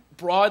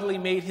broadly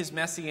made his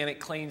messianic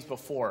claims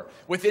before.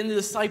 Within the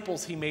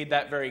disciples, he made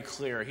that very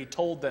clear. He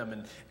told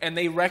them, and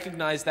they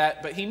recognized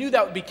that, but he knew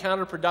that would be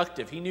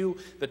counterproductive. He knew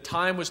the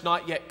time was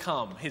not yet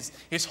come.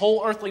 His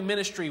whole earthly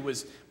ministry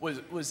was,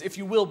 if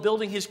you will,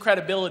 building his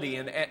credibility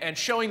and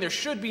showing there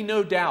should be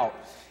no doubt.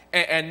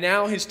 And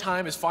now his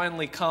time has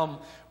finally come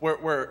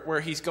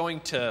where he's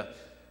going to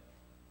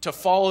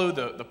follow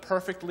the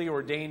perfectly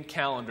ordained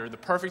calendar, the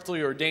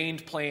perfectly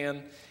ordained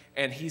plan,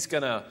 and he's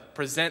going to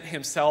present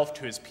himself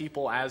to his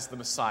people as the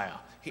Messiah.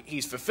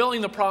 He's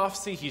fulfilling the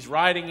prophecy. He's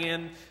riding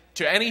in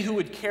to any who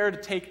would care to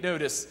take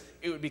notice,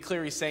 it would be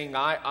clear he's saying,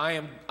 I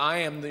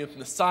am the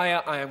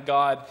Messiah, I am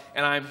God,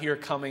 and I am here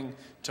coming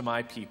to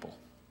my people.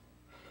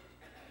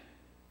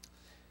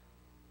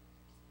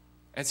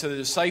 And so the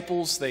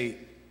disciples, they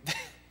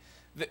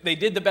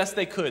did the best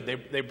they could.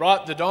 They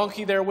brought the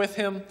donkey there with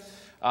him.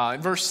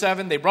 In verse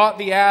 7, they brought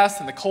the ass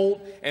and the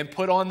colt and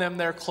put on them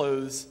their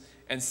clothes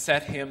and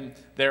set him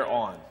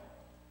thereon.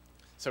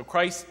 So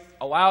Christ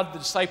allowed the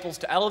disciples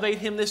to elevate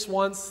him this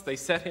once. They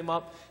set him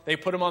up. They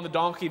put him on the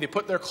donkey. They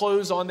put their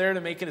clothes on there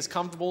to make it as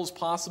comfortable as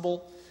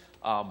possible.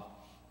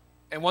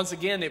 And once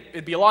again,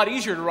 it'd be a lot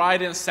easier to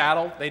ride in a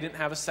saddle. They didn't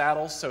have a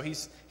saddle, so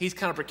he's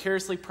kind of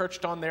precariously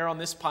perched on there on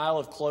this pile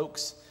of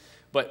cloaks.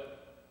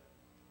 But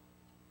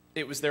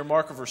it was their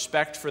mark of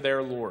respect for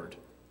their Lord.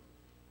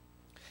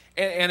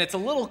 And it's a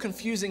little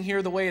confusing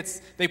here the way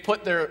they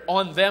put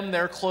on them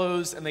their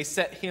clothes and they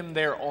set him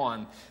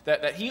thereon.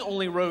 That he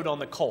only rode on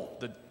the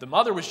colt. The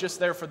mother was just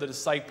there for the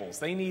disciples.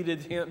 They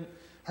needed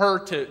her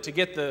to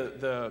get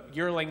the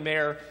yearling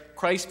there.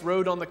 Christ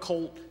rode on the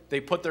colt.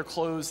 They put their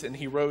clothes and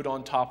he rode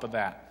on top of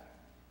that.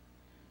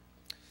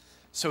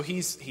 So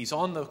he's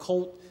on the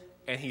colt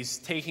and he's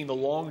taking the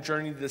long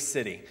journey to the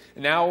city.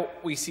 And now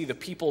we see the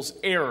people's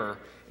error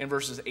in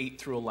verses 8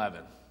 through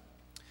 11.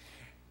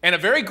 And a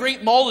very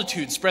great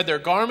multitude spread their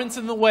garments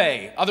in the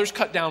way. Others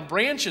cut down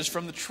branches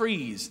from the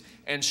trees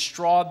and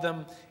strawed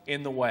them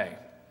in the way.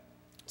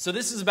 So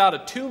this is about a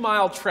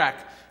 2-mile trek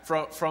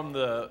from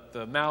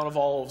the Mount of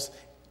Olives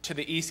to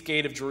the east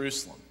gate of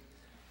Jerusalem.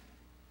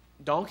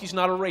 Donkey's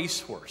not a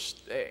racehorse.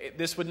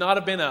 This would not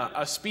have been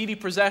a speedy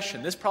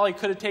procession. This probably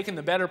could have taken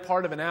the better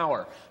part of an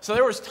hour. So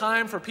there was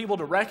time for people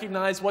to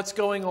recognize what's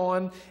going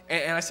on.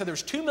 And I said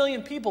there's 2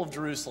 million people of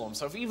Jerusalem.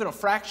 So if even a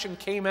fraction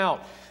came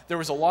out, there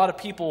was a lot of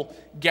people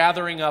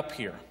gathering up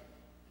here.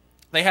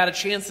 They had a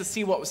chance to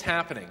see what was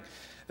happening.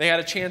 They had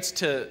a chance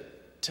to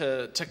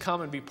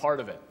come and be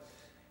part of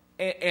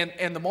it.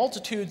 And the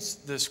multitudes,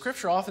 the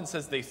scripture often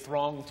says they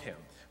thronged him.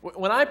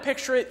 When I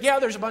picture it, yeah,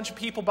 there's a bunch of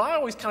people, but I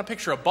always kind of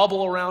picture a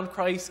bubble around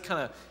Christ,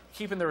 kind of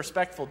keeping the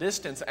respectful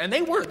distance. And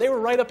they weren't. They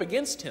were right up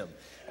against him.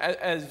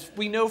 As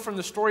we know from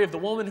the story of the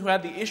woman who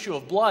had the issue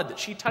of blood, that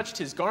she touched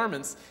his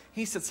garments.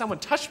 He said, someone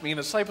touched me. And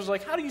the disciples were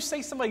like, how do you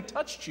say somebody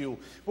touched you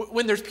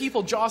when there's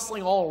people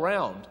jostling all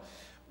around?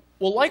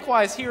 Well,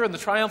 likewise here in the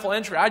triumphal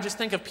entry, I just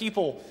think of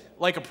people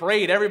like a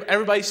parade.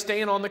 Everybody's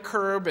staying on the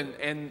curb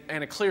and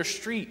a clear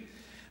street.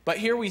 But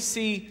here we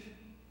see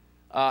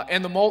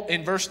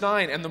in verse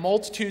 9, and the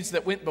multitudes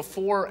that went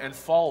before and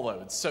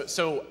followed.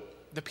 So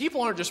the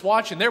people aren't just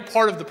watching, they're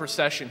part of the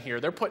procession here.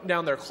 They're putting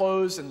down their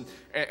clothes and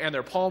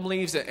their palm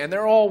leaves, and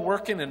they're all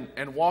working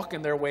and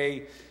walking their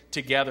way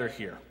together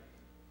here.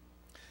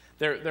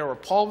 There were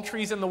palm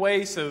trees in the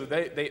way, so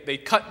they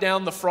cut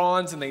down the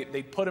fronds and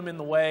they put them in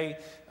the way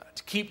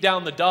to keep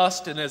down the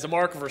dust, and as a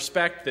mark of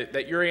respect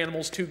that your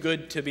animal's too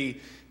good to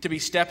be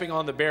stepping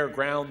on the bare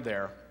ground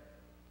there.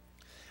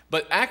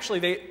 But actually,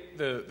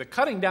 the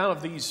cutting down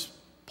of these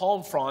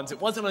palm fronds,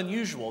 it wasn't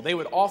unusual. They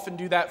would often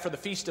do that for the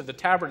Feast of the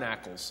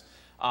Tabernacles.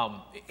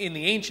 In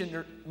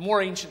the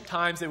more ancient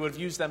times, they would have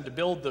used them to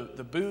build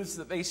the booths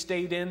that they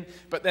stayed in.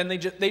 But then they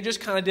just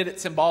kind of did it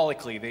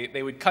symbolically.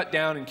 They would cut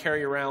down and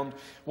carry around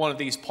one of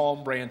these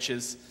palm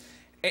branches.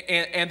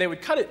 And they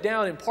would cut it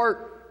down in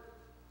part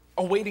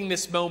awaiting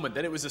this moment,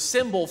 that it was a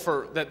symbol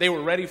that they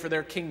were ready for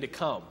their king to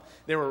come.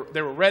 They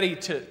were ready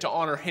to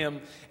honor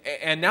him.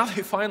 And now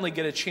they finally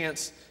get a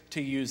chance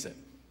to use it.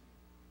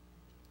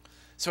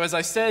 So as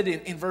I said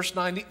in verse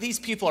 9, these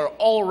people are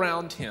all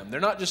around him. They're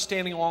not just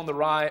standing along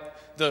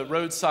the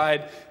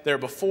roadside. They're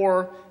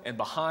before and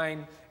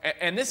behind.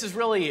 And this is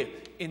really,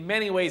 in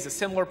many ways, a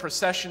similar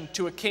procession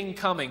to a king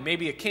coming.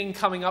 Maybe a king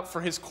coming up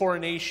for his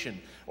coronation,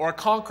 or a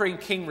conquering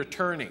king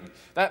returning.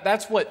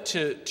 That's what,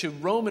 to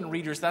Roman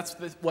readers, that's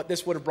what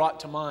this would have brought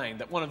to mind.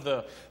 That one of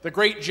the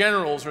great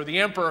generals or the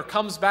emperor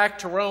comes back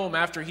to Rome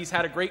after he's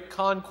had a great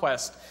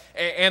conquest.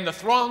 And the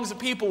throngs of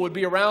people would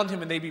be around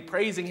him and they'd be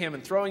praising him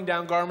and throwing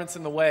down garments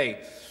in the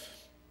way.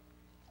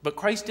 But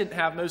Christ didn't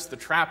have most of the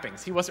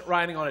trappings. He wasn't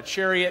riding on a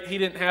chariot. He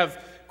didn't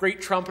have great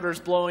trumpeters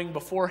blowing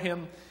before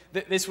him.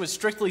 This was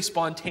strictly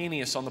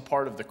spontaneous on the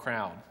part of the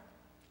crowd.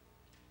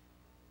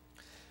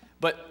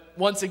 But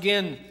once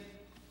again,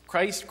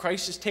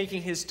 Christ is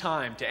taking his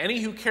time. To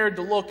any who cared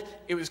to look,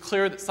 it was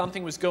clear that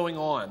something was going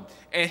on.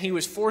 And he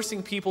was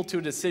forcing people to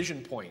a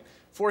decision point.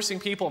 Forcing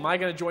people, am I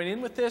going to join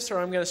in with this or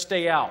am I going to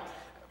stay out?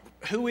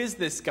 Who is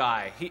this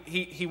guy?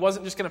 He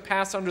wasn't just going to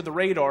pass under the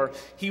radar.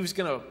 He was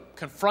going to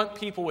confront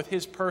people with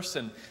his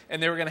person,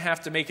 and they were going to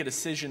have to make a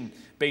decision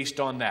based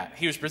on that.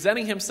 He was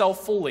presenting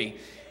himself fully,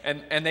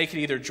 and they could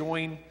either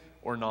join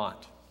or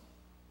not.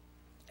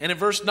 And in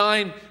verse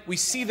 9, we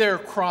see their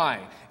cry.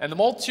 And the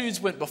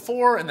multitudes went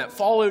before and that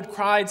followed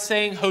cried,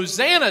 saying,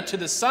 Hosanna to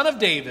the Son of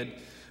David.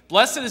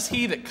 Blessed is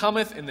he that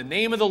cometh in the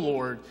name of the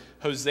Lord.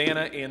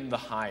 Hosanna in the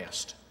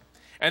highest.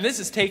 And this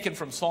is taken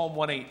from Psalm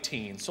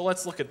 118. So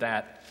let's look at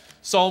that.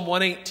 Psalm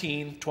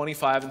 118,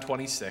 25 and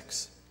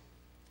 26.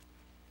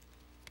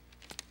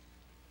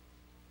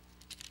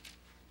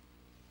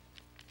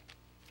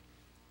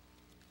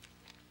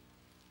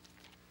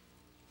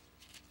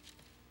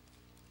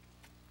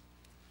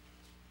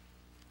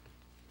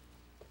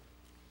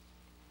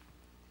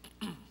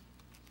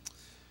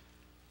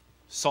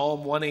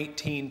 Psalm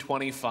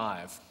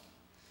 118:25.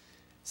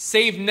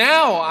 Save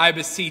now, I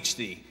beseech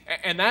thee.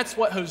 And that's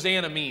what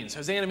Hosanna means.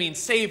 Hosanna means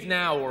save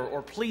now,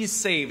 or please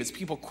save. It's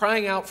people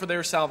crying out for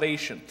their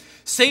salvation.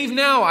 Save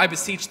now, I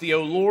beseech thee,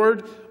 O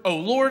Lord. O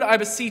Lord, I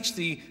beseech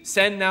thee,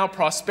 send now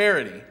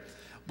prosperity.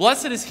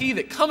 Blessed is he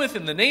that cometh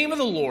in the name of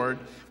the Lord.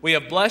 We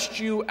have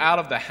blessed you out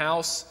of the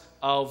house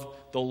of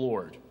the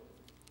Lord.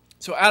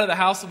 So out of the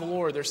house of the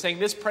Lord, they're saying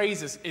this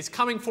praise is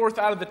coming forth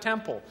out of the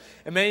temple.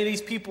 And many of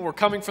these people were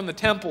coming from the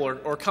temple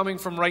or coming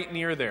from right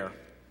near there.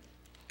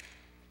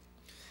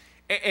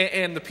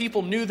 And the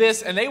people knew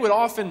this, and they would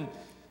often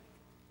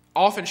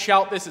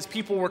shout this as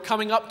people were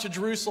coming up to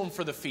Jerusalem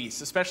for the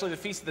feast, especially the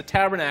Feast of the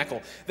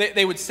Tabernacle.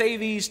 They would say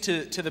these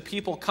to the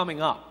people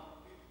coming up.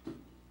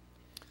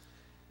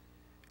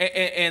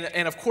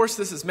 And of course,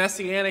 this is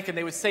messianic, and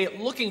they would say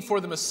it looking for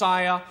the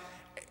Messiah.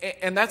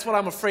 And that's what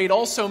I'm afraid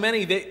also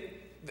many,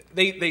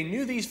 they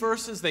knew these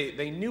verses,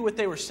 they knew what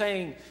they were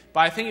saying,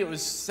 but I think it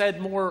was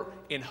said more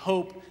in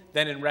hope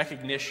than in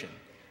recognition.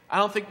 I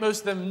don't think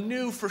most of them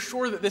knew for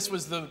sure that this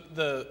was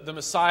the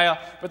Messiah,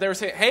 but they were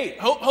saying, hey,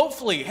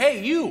 hopefully,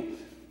 hey, you,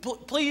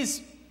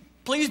 please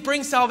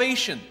bring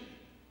salvation.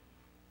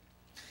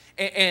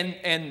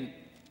 And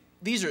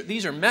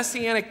these are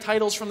messianic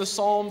titles from the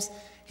Psalms.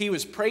 He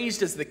was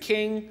praised as the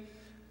king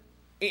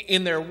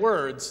in their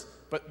words,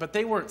 but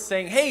they weren't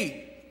saying,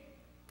 hey,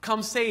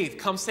 come save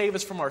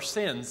us from our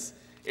sins.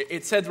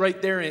 It said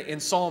right there in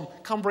Psalm,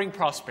 come bring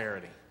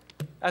prosperity.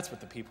 That's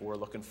what the people were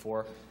looking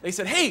for. They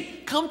said,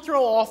 hey, come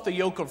throw off the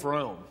yoke of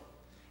Rome.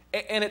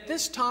 And at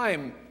this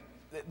time,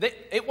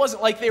 it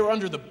wasn't like they were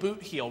under the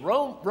boot heel.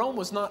 Rome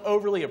was not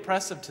overly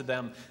oppressive to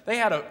them. They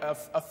had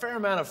a fair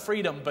amount of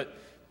freedom, but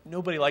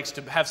nobody likes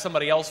to have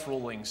somebody else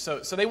ruling. So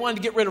they wanted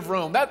to get rid of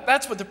Rome.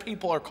 That's what the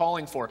people are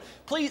calling for.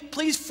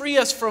 Please free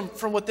us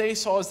from what they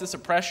saw as this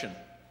oppression.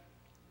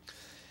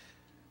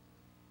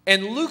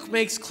 And Luke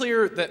makes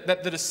clear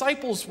that the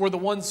disciples were the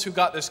ones who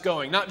got this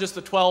going, not just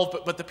the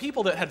 12, but the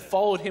people that had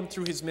followed him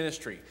through his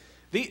ministry.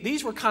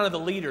 These were kind of the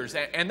leaders,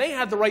 and they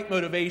had the right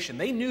motivation.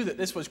 They knew that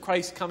this was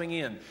Christ coming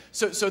in.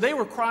 So they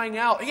were crying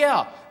out,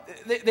 yeah,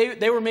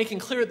 they were making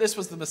clear that this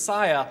was the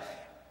Messiah,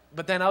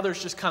 but then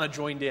others just kind of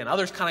joined in.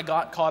 Others kind of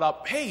got caught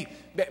up, hey,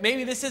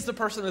 maybe this is the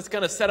person that's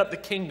going to set up the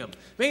kingdom.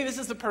 Maybe this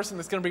is the person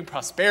that's going to bring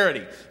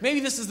prosperity. Maybe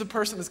this is the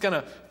person that's going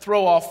to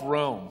throw off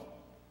Rome.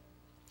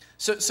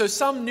 So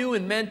some knew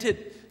and meant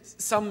it,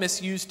 some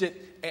misused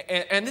it,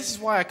 and this is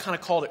why I kind of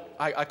called it,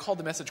 I called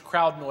the message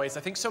crowd noise. I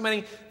think so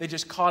many, they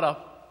just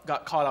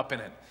got caught up in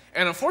it.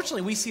 And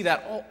unfortunately, we see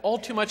that all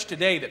too much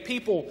today, that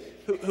people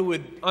who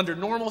would, under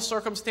normal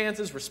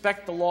circumstances,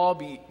 respect the law,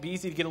 be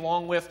easy to get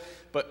along with,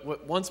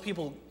 but once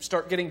people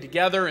start getting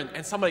together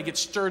and somebody gets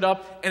stirred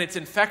up, and it's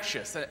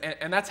infectious,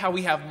 and that's how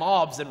we have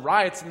mobs and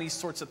riots and these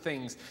sorts of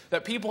things,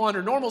 that people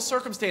under normal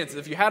circumstances,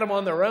 if you had them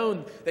on their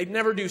own, they'd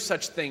never do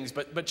such things,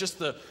 but just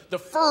the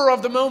furor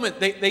of the moment,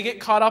 they get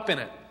caught up in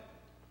it.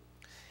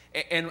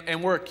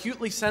 And we're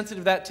acutely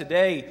sensitive to that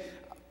today.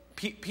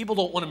 People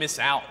don't want to miss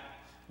out.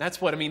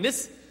 That's what, I mean,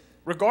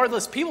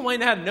 regardless, people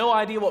might have no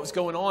idea what was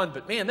going on,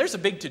 but man, there's a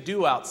big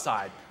to-do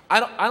outside. I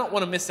don't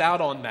want to miss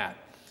out on that.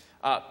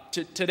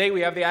 Today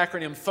we have the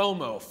acronym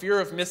FOMO, fear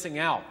of missing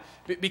out.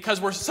 Because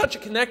we're such a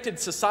connected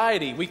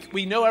society,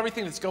 we know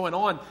everything that's going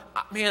on.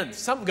 Man,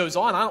 something goes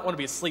on, I don't want to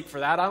be asleep for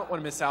that. I don't want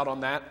to miss out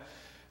on that.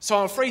 So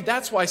I'm afraid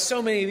that's why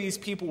so many of these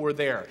people were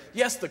there.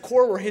 Yes, the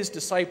core were his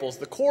disciples.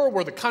 The core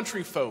were the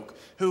country folk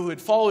who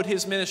had followed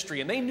his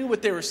ministry, and they knew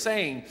what they were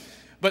saying.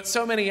 But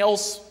so many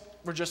else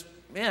were just,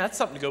 man, that's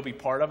something to go be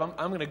part of.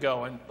 I'm going to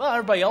go. And well,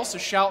 everybody else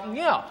is shouting,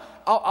 yeah,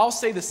 I'll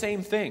say the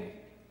same thing.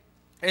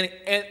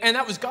 And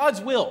that was God's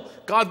will.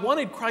 God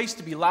wanted Christ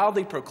to be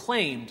loudly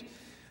proclaimed,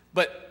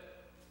 but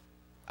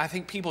I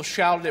think people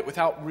shouted it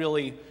without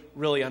really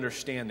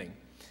understanding.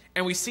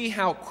 And we see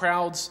how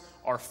crowds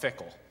are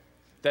fickle.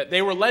 That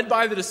they were led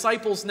by the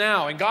disciples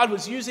now, and God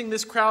was using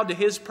this crowd to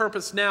his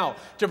purpose now,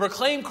 to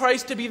proclaim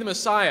Christ to be the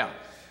Messiah.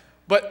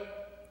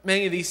 But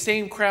many of these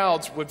same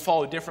crowds would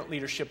follow different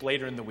leadership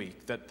later in the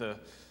week, that the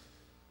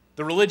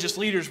religious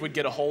leaders would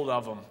get a hold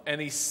of them, and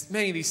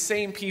many of these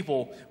same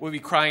people would be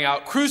crying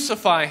out,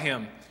 crucify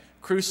him,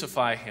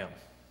 crucify him.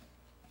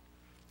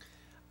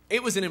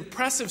 It was an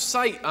impressive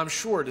sight, I'm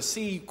sure, to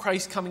see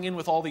Christ coming in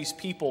with all these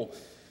people,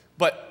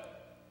 but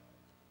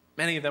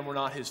many of them were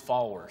not his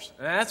followers.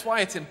 And that's why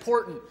it's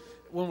important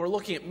when we're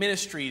looking at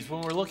ministries,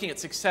 when we're looking at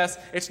success,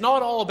 it's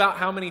not all about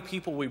how many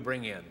people we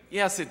bring in.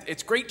 Yes,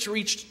 it's great to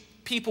reach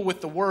people with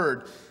the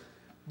word,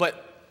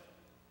 but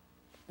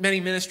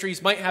many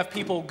ministries might have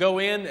people go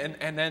in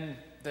and then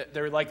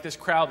they're like this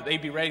crowd, that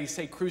they'd be ready to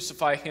say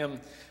crucify him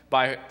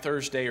by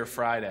Thursday or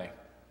Friday.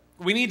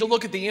 We need to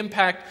look at the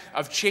impact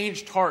of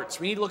changed hearts.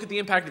 We need to look at the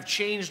impact of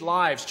changed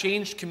lives,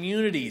 changed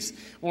communities,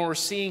 when we're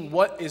seeing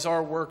what is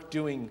our work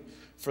doing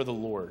for the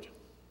Lord.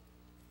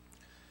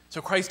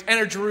 So Christ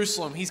entered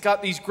Jerusalem. He's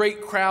got these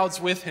great crowds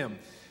with him.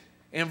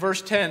 In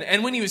verse 10,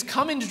 and when he was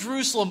coming to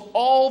Jerusalem,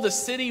 all the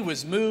city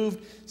was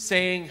moved,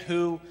 saying,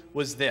 who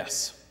was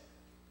this?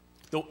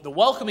 The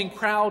welcoming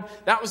crowd,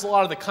 that was a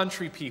lot of the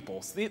country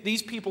people. So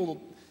these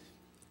people,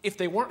 if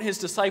they weren't his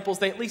disciples,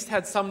 they at least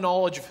had some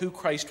knowledge of who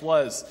Christ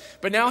was.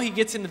 But now he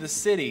gets into the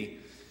city,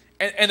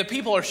 and the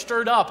people are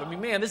stirred up. I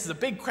mean, man, this is a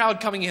big crowd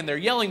coming in. They're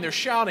yelling, they're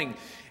shouting,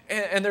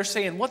 and they're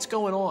saying, what's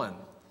going on?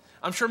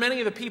 I'm sure many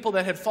of the people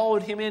that had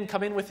followed him in,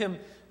 come in with him,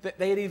 that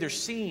they had either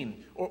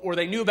seen or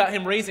they knew about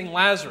him raising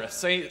Lazarus.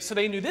 So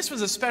they knew this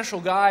was a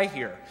special guy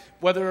here,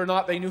 whether or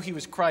not they knew he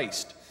was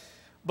Christ.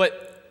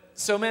 But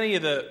so many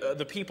of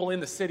the people in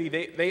the city,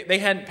 they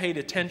hadn't paid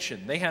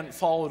attention. They hadn't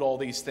followed all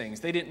these things.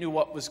 They didn't know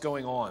what was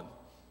going on.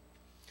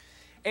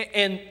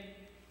 And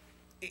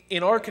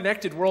in our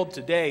connected world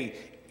today,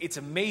 it's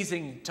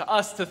amazing to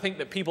us to think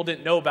that people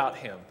didn't know about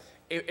him.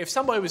 If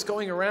somebody was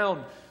going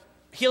around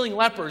healing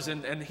lepers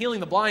and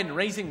healing the blind and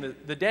raising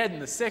the dead and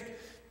the sick,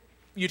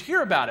 you'd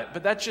hear about it,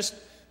 but that's just,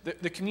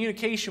 the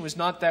communication was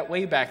not that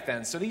way back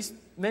then. So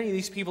many of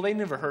these people, they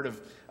never heard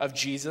of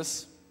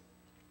Jesus.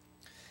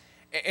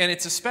 And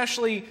it's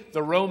especially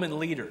the Roman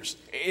leaders.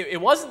 It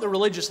wasn't the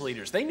religious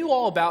leaders. They knew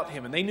all about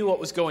him, and they knew what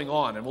was going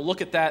on, and we'll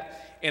look at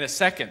that in a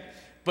second.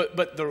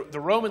 But the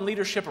Roman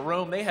leadership of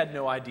Rome, they had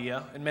no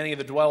idea, and many of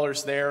the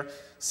dwellers there.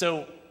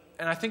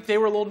 And I think they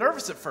were a little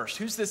nervous at first.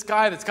 Who's this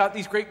guy that's got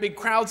these great big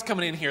crowds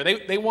coming in here?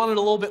 They wanted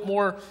a little bit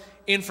more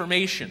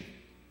information.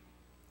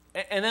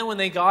 And then when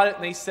they got it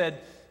and they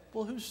said,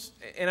 well,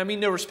 and I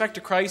mean no respect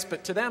to Christ,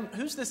 but to them,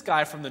 who's this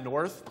guy from the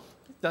north?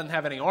 He doesn't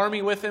have any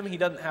army with him. He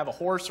doesn't have a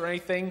horse or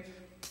anything.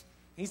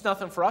 He's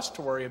nothing for us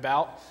to worry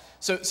about.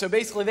 So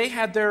basically they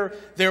had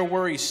their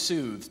worries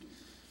soothed.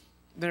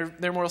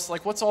 They're more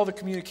like, what's all the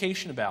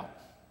communication about?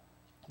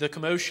 The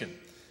commotion.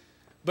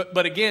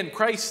 But again,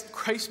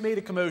 Christ made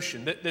a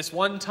commotion. This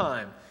one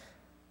time,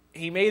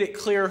 he made it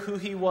clear who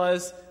he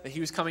was, that he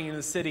was coming into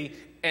the city,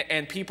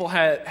 and people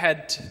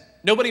had to,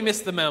 nobody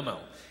missed the memo.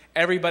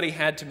 Everybody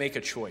had to make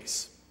a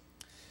choice.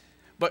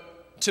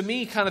 But to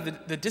me, kind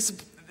of this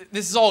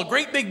is all a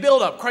great big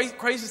buildup.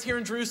 Christ is here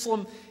in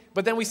Jerusalem,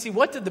 but then we see,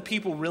 what did the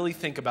people really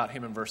think about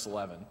him in verse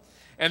 11?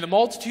 And the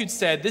multitude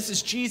said, this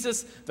is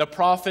Jesus, the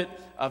prophet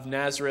of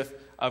Nazareth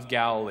of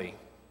Galilee.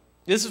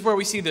 This is where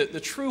we see the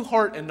true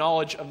heart and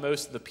knowledge of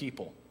most of the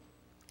people.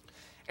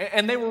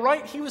 And they were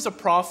right, he was a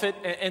prophet,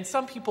 and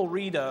some people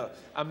read a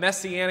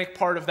messianic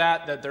part of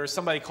that there's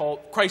somebody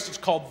Christ is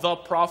called the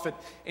prophet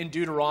in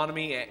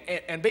Deuteronomy,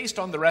 and based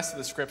on the rest of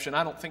the scripture,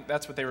 I don't think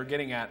that's what they were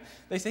getting at.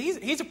 They say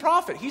he's a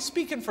prophet, he's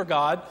speaking for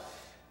God,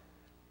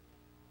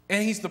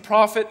 and he's the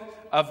prophet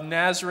of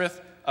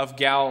Nazareth of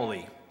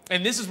Galilee.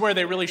 And this is where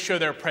they really show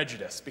their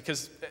prejudice,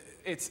 because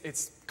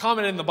it's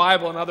common in the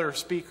Bible and other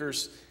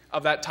speakers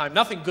of that time.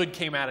 Nothing good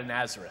came out of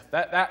Nazareth.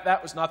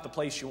 That was not the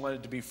place you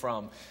wanted to be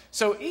from.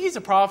 So he's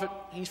a prophet.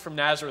 He's from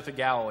Nazareth of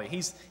Galilee.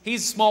 He's a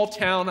small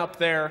town up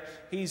there.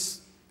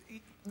 There's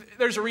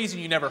a reason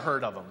you never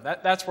heard of him.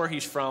 That's where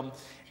he's from.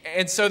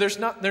 And so there's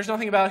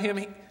nothing about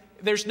him.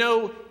 There's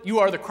no, you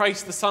are the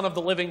Christ, the Son of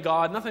the living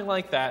God. Nothing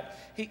like that.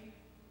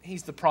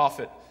 He's the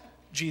prophet,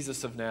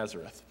 Jesus of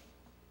Nazareth.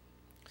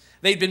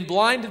 They'd been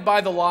blinded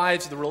by the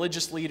lives of the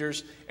religious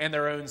leaders and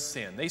their own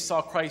sin. They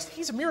saw Christ,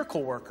 he's a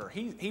miracle worker.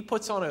 He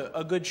puts on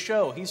a good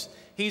show.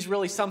 He's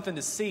really something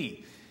to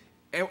see.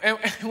 And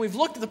we've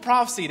looked at the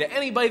prophecy. To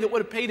anybody that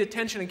would have paid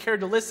attention and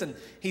cared to listen,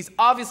 he's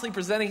obviously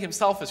presenting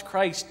himself as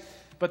Christ,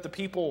 but the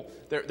people,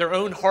 their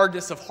own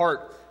hardness of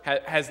heart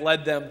has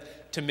led them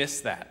to miss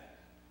that.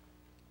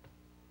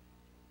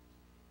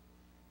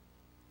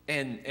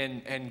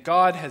 And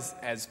God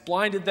has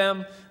blinded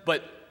them,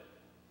 but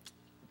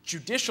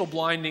judicial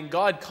blinding,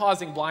 God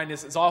causing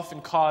blindness, is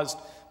often caused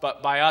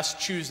by us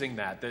choosing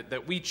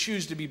that we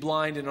choose to be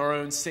blind in our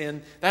own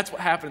sin. That's what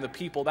happened to the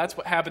people. That's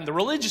what happened. The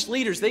religious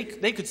leaders, they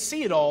could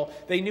see it all.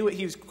 They knew what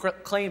he was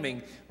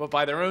claiming, but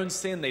by their own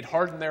sin, they'd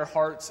hardened their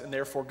hearts, and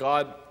therefore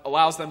God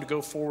allows them to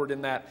go forward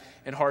in that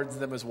and hardens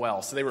them as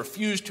well. So they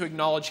refused to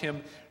acknowledge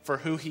him for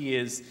who he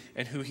is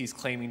and who he's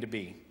claiming to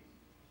be.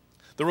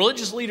 The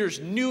religious leaders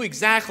knew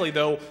exactly,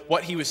 though,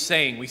 what he was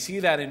saying. We see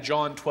that in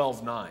John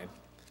 12:9.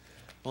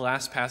 The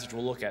last passage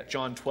we'll look at,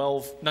 John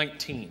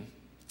 12:19.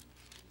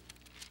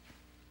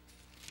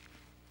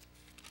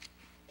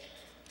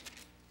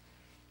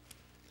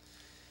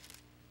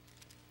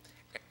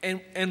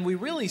 And we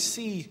really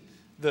see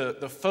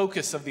the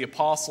focus of the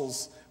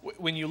apostles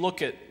when you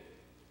look at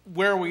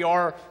where we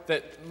are.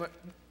 That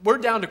we're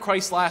down to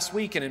Christ last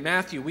week, and in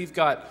Matthew we've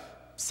got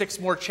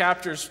 6 more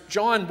chapters.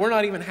 John, we're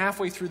not even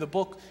halfway through the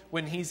book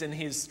when he's in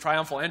his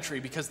triumphal entry,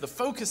 because the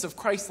focus of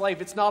Christ's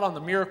life, it's not on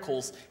the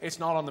miracles, it's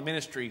not on the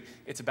ministry,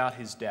 it's about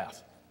his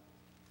death.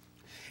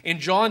 In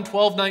John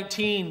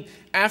 12:19,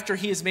 after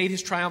he has made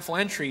his triumphal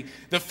entry,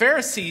 the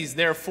Pharisees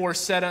therefore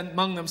said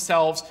among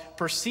themselves,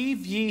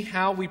 "Perceive ye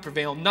how we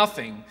prevail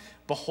nothing?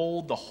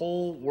 Behold, the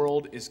whole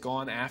world is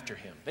gone after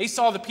him." They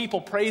saw the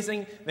people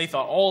praising. They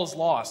thought all is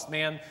lost.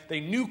 Man, they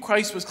knew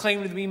Christ was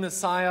claiming to be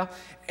Messiah,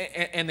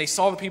 and they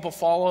saw the people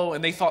follow,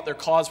 and they thought their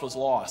cause was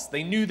lost.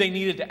 They knew they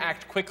needed to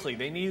act quickly.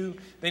 They knew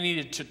they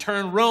needed to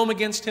turn Rome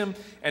against him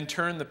and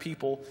turn the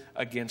people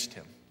against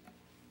him.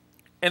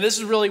 And this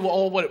is really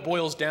all what it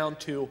boils down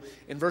to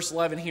in verse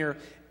 11 here.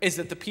 is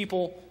that the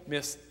people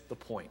missed the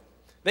point.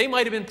 They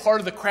might have been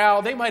part of the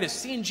crowd. They might have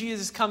seen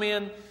Jesus come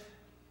in.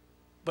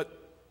 But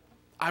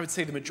I would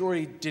say the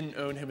majority didn't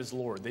own him as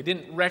Lord. They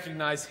didn't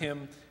recognize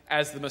him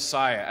as the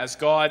Messiah, as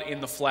God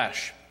in the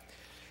flesh.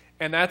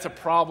 And that's a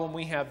problem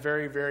we have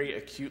very, very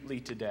acutely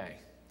today.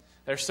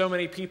 There's so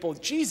many people,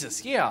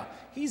 Jesus, yeah,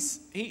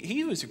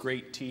 he was a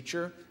great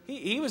teacher.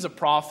 He was a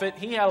prophet.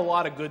 He had a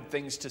lot of good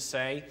things to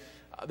say.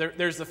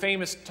 There's the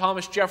famous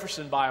Thomas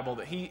Jefferson Bible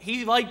that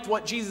he liked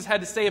what Jesus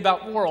had to say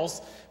about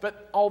morals,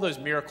 but all those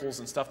miracles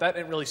and stuff, that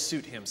didn't really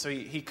suit him. So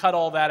he cut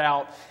all that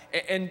out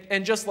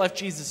and just left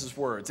Jesus'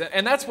 words.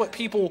 And that's what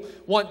people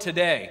want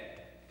today.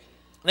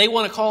 They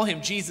want to call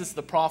him Jesus,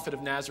 the prophet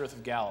of Nazareth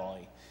of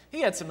Galilee. He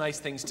had some nice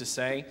things to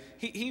say.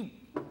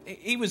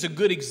 He was a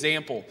good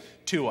example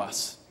to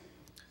us.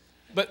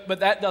 But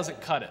that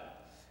doesn't cut it.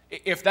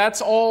 If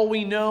that's all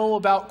we know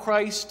about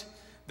Christ,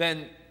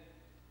 then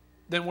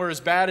we're as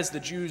bad as the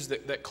Jews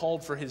that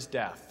called for his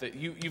death. That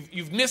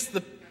you've missed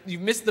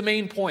the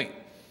main point.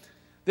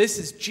 This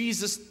is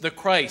Jesus the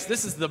Christ.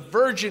 This is the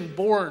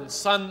virgin-born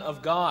Son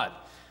of God.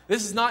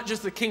 This is not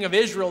just the King of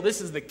Israel.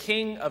 This is the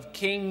King of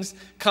Kings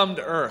come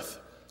to earth.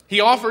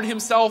 He offered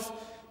himself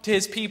to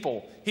his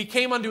people. He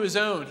came unto his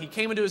own. He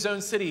came into his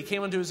own city. He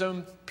came unto his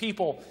own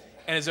people,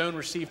 and his own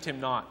received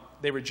him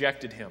not. They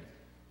rejected him.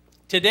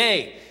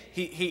 Today,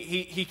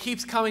 he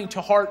keeps coming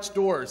to hearts'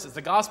 doors. As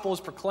the gospel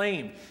is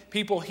proclaimed,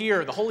 people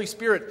hear, the Holy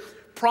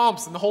Spirit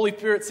prompts, and the Holy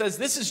Spirit says,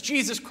 this is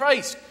Jesus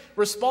Christ.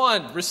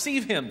 Respond,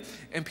 receive him.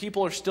 And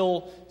people are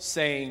still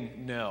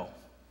saying no.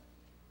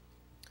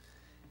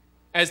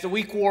 As the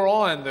week wore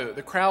on,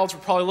 the crowds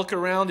were probably looking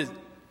around.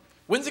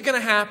 When's it going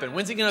to happen?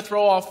 When's he going to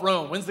throw off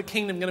Rome? When's the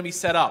kingdom going to be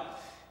set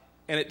up?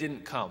 And it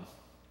didn't come.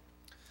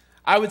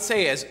 I would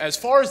say, as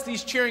far as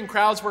these cheering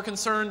crowds were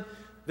concerned,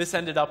 this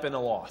ended up in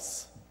a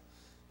loss.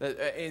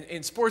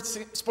 In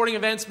sporting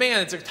events,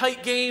 man, it's a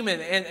tight game,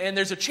 and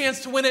there's a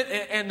chance to win it,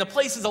 and the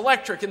place is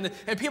electric, and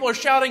people are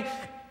shouting,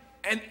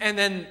 and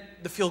then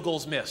the field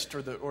goal's missed,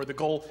 or the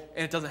goal,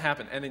 and it doesn't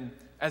happen. And then,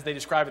 as they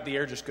describe it, the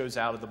air just goes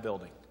out of the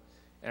building,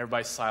 and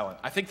everybody's silent.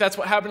 I think that's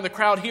what happened to the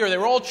crowd here. They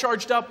were all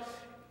charged up,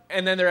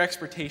 and then their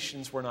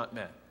expectations were not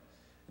met.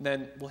 And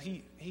then, well,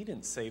 he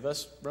didn't save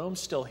us.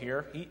 Rome's still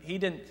here. He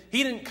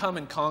didn't come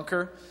and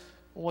conquer.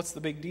 Well, what's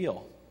the big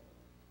deal?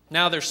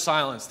 Now there's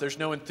silence. There's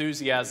no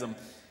enthusiasm.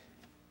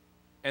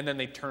 And then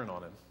they turn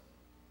on him.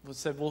 They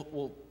said,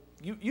 well,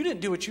 you didn't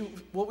do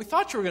what we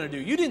thought you were going to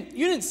do. You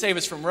didn't save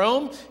us from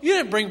Rome. You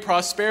didn't bring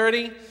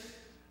prosperity.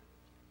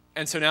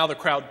 And so now the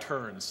crowd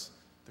turns.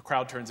 The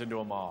crowd turns into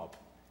a mob.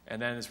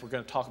 And then, as we're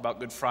going to talk about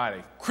Good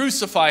Friday,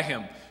 crucify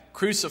him,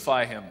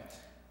 crucify him.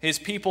 His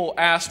people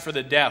asked for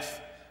the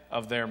death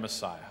of their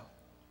Messiah.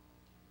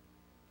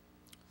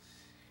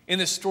 In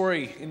this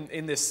story,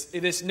 in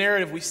this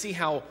narrative, we see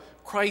how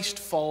Christ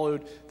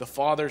followed the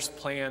Father's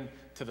plan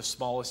to the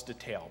smallest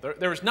detail.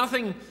 There was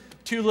nothing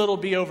too little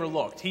to be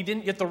overlooked. He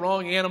didn't get the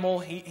wrong animal.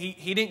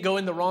 He didn't go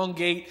in the wrong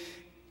gate.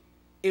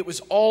 It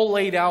was all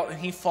laid out, and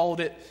he followed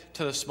it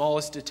to the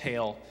smallest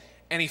detail,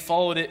 and he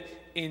followed it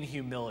in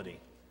humility.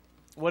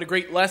 What a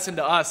great lesson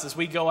to us as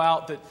we go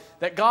out,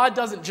 that God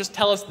doesn't just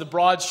tell us the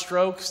broad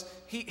strokes.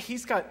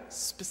 He's got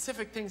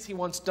specific things he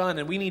wants done,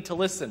 and we need to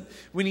listen.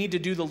 We need to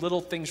do the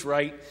little things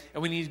right,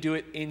 and we need to do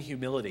it in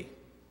humility.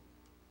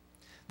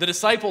 The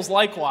disciples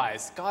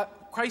likewise,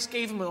 Christ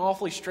gave them an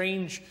awfully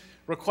strange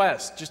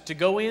request, just to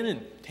go in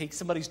and take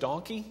somebody's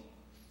donkey.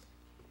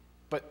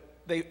 But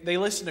they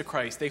listened to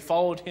Christ. They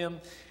followed him,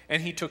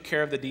 and he took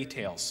care of the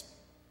details.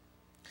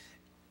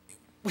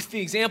 With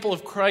the example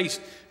of Christ,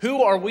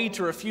 who are we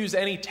to refuse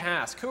any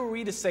task? Who are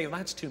we to say,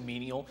 that's too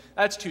menial,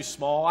 that's too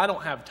small, I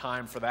don't have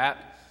time for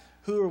that?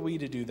 Who are we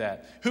to do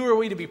that? Who are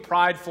we to be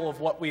prideful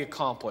of what we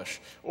accomplish?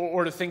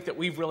 Or to think that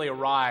we've really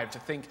arrived, to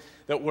think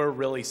that we're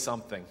really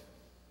something?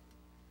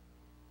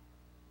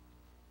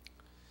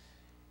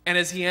 And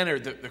as he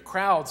entered, the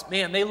crowds,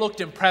 man, they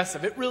looked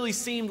impressive. It really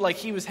seemed like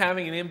he was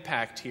having an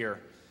impact here.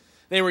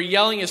 They were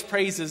yelling his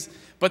praises,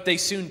 but they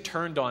soon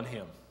turned on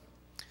him.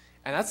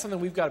 And that's something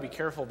we've got to be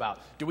careful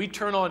about. Do we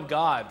turn on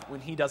God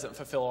when he doesn't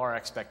fulfill our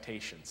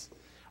expectations?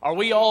 Are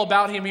we all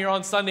about him here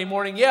on Sunday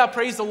morning? Yeah,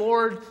 praise the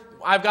Lord.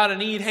 I've got a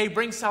need. Hey,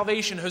 bring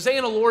salvation.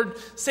 Hosanna, Lord,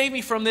 save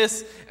me from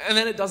this. And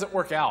then it doesn't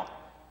work out.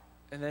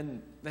 And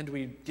then do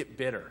we get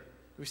bitter?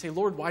 Do we say,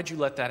 Lord, why'd you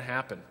let that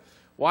happen?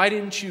 Why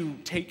didn't you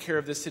take care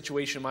of this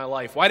situation in my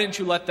life? Why didn't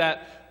you let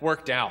that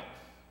work out?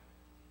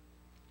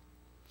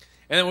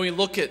 And then when we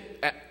look at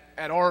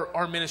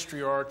our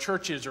ministry or our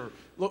churches or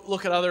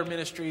look at other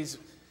ministries,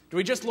 do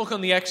we just look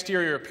on the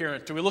exterior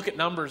appearance? Do we look at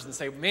numbers and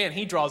say, man,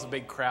 he draws a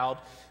big crowd.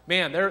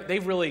 Man,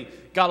 they've really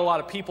got a lot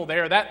of people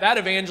there. That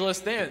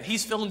evangelist,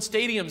 he's filling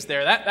stadiums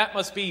there. That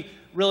must be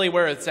really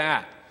where it's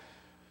at.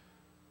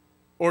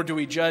 Or do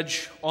we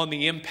judge on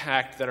the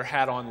impact that are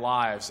had on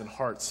lives and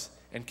hearts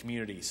and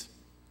communities?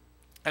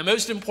 And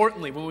most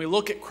importantly, when we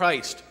look at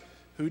Christ,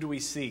 who do we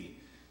see?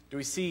 Do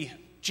we see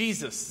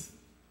Jesus,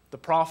 the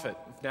prophet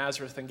of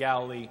Nazareth and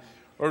Galilee?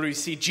 Or do we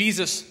see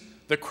Jesus,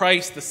 the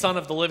Christ, the Son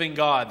of the living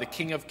God, the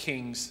King of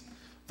Kings,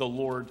 the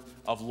Lord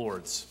of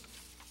Lords.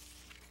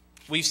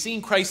 We've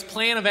seen Christ's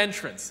plan of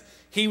entrance.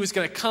 He was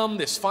going to come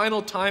this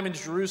final time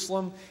into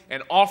Jerusalem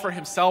and offer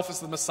himself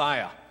as the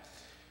Messiah.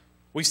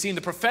 We've seen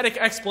the prophetic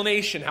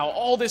explanation, how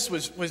all this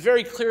was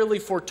very clearly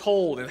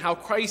foretold and how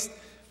Christ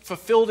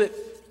fulfilled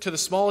it to the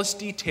smallest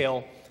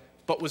detail,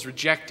 but was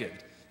rejected.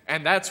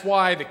 And that's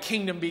why the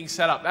kingdom being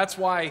set up, that's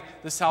why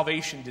the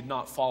salvation did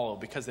not follow,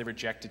 because they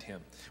rejected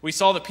him. We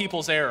saw the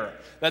people's error,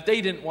 that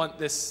they didn't want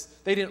this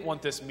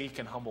meek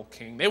and humble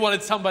king. They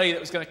wanted somebody that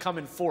was going to come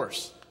in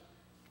force.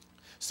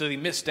 So they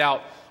missed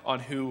out on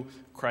who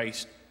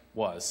Christ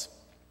was.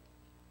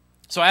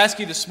 So I ask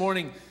you this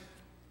morning,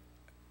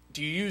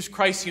 do you use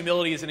Christ's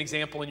humility as an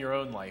example in your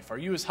own life? Are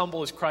you as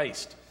humble as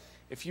Christ?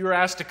 If you were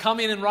asked to come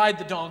in and ride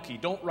the donkey,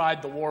 don't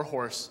ride the war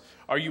horse,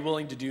 are you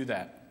willing to do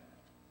that?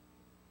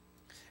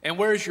 And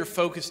where is your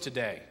focus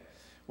today?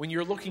 When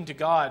you're looking to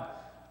God,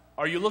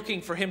 are you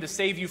looking for him to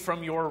save you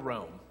from your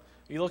Rome?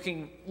 Are you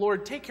looking,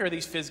 Lord, take care of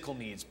these physical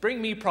needs.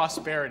 Bring me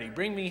prosperity.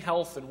 Bring me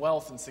health and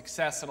wealth and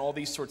success and all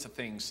these sorts of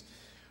things.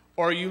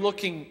 Or are you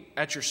looking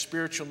at your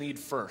spiritual need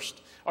first?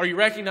 Are you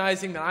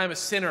recognizing that I'm a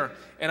sinner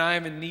and I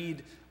am in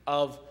need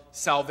of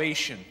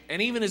salvation?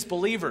 And even as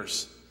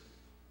believers,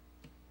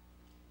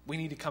 we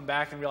need to come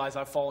back and realize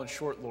I've fallen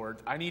short, Lord.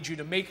 I need you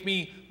to make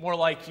me more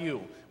like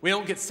you. We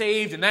don't get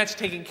saved and that's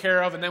taken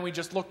care of, and then we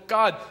just look,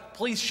 God,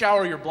 please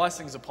shower your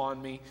blessings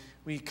upon me.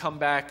 We come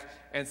back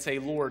and say,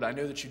 Lord, I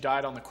know that you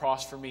died on the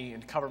cross for me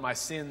and cover my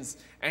sins,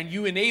 and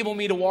you enable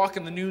me to walk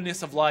in the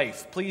newness of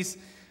life. Please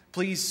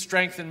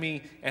strengthen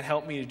me and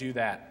help me to do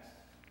that.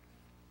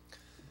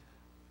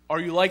 Are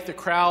you like the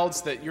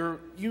crowds that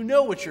you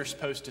know what you're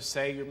supposed to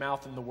say, your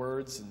mouth and the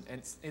words,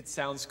 and it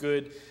sounds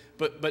good,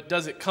 but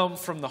does it come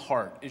from the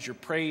heart? Is your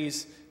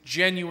praise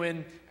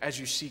genuine as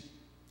you seek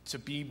to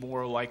be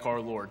more like our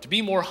Lord, to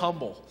be more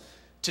humble,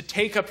 to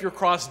take up your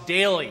cross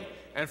daily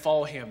and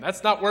follow him?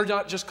 We're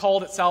not just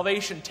called at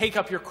salvation, take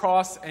up your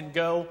cross and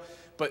go.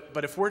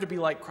 But if we're to be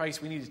like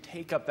Christ, we need to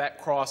take up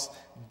that cross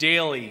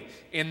daily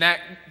in that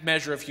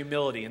measure of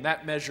humility, in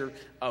that measure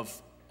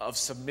of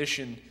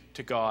submission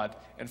to God,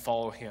 and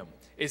follow him.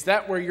 Is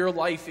that where your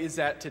life is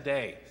at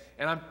today?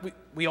 And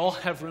we all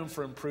have room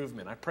for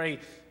improvement. I pray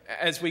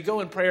as we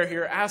go in prayer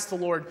here, ask the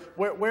Lord,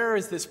 where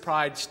is this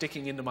pride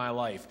sticking into my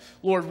life?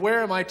 Lord,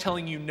 where am I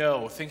telling you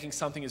no, thinking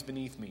something is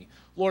beneath me?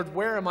 Lord,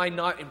 where am I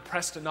not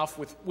impressed enough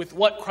with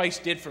what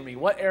Christ did for me?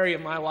 What area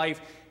of my life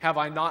have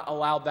I not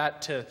allowed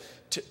that to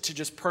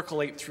just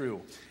percolate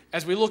through?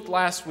 As we looked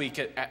last week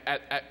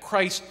at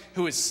Christ,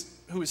 who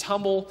is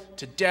humble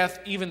to death,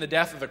 even the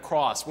death of the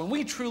cross. When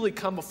we truly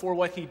come before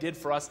what he did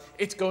for us,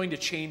 it's going to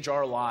change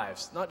our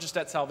lives, not just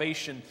at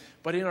salvation,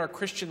 but in our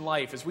Christian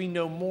life. As we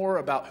know more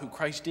about who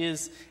Christ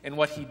is and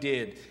what he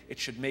did, it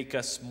should make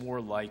us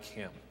more like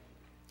him.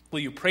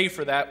 Will you pray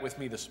for that with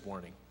me this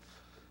morning?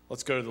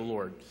 Let's go to the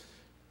Lord.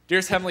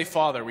 Dearest Heavenly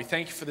Father, we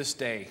thank you for this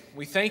day.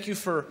 We thank you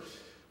for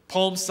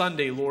Palm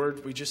Sunday,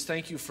 Lord. We just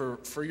thank you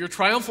for your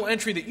triumphal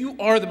entry that you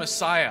are the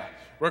Messiah.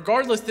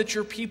 Regardless that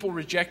your people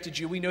rejected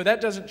you, we know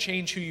that doesn't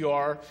change who you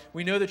are.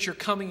 We know that you're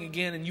coming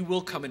again, and you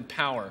will come in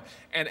power,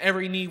 and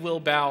every knee will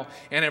bow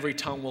and every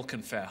tongue will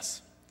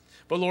confess.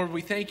 But Lord,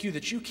 we thank you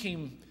that you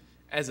came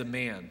as a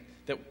man,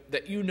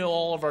 that you know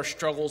all of our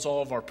struggles,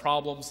 all of our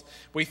problems.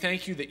 We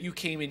thank you that you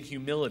came in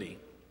humility.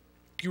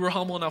 You were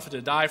humble enough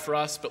to die for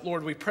us, but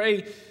Lord, we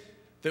pray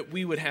that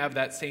we would have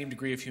that same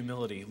degree of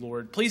humility.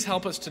 Lord, please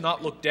help us to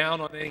not look down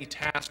on any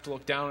task, to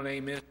look down on any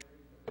ministry.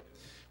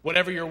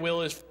 Whatever your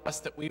will is for us,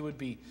 that we would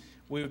be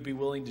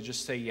willing to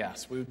just say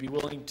yes. We would be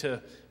willing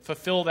to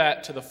fulfill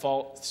that to the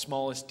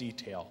smallest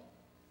detail.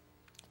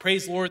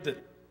 Praise, Lord, that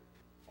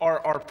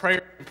our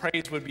prayer and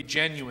praise would be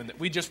genuine, that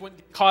we just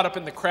wouldn't get caught up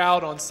in the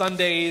crowd on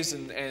Sundays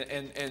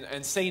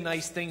and say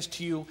nice things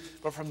to you,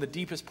 but from the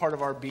deepest part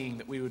of our being,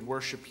 that we would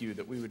worship you,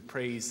 that we would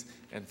praise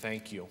and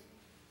thank you.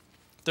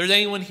 If there's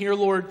anyone here,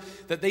 Lord,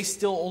 that they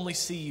still only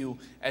see you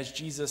as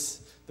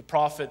Jesus, the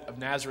prophet of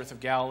Nazareth of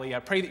Galilee, I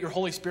pray that your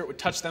Holy Spirit would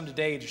touch them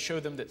today to show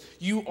them that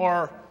you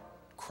are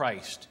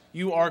Christ,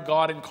 you are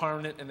God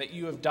incarnate, and that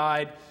you have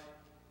died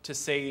to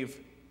save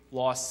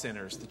lost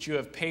sinners, that you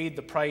have paid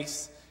the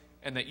price,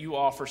 and that you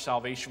offer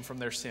salvation from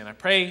their sin. I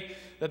pray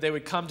that they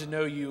would come to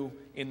know you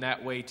in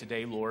that way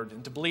today, Lord.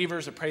 And to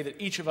believers, I pray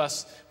that each of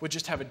us would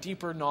just have a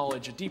deeper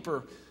knowledge, a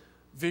deeper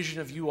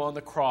vision of you on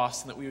the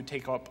cross, and that we would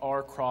take up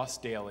our cross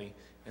daily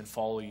and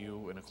follow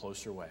you in a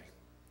closer way.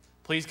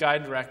 Please guide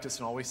and direct us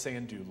and always say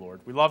and do,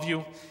 Lord. We love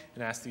you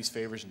and ask these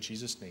favors in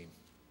Jesus' name.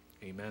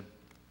 Amen.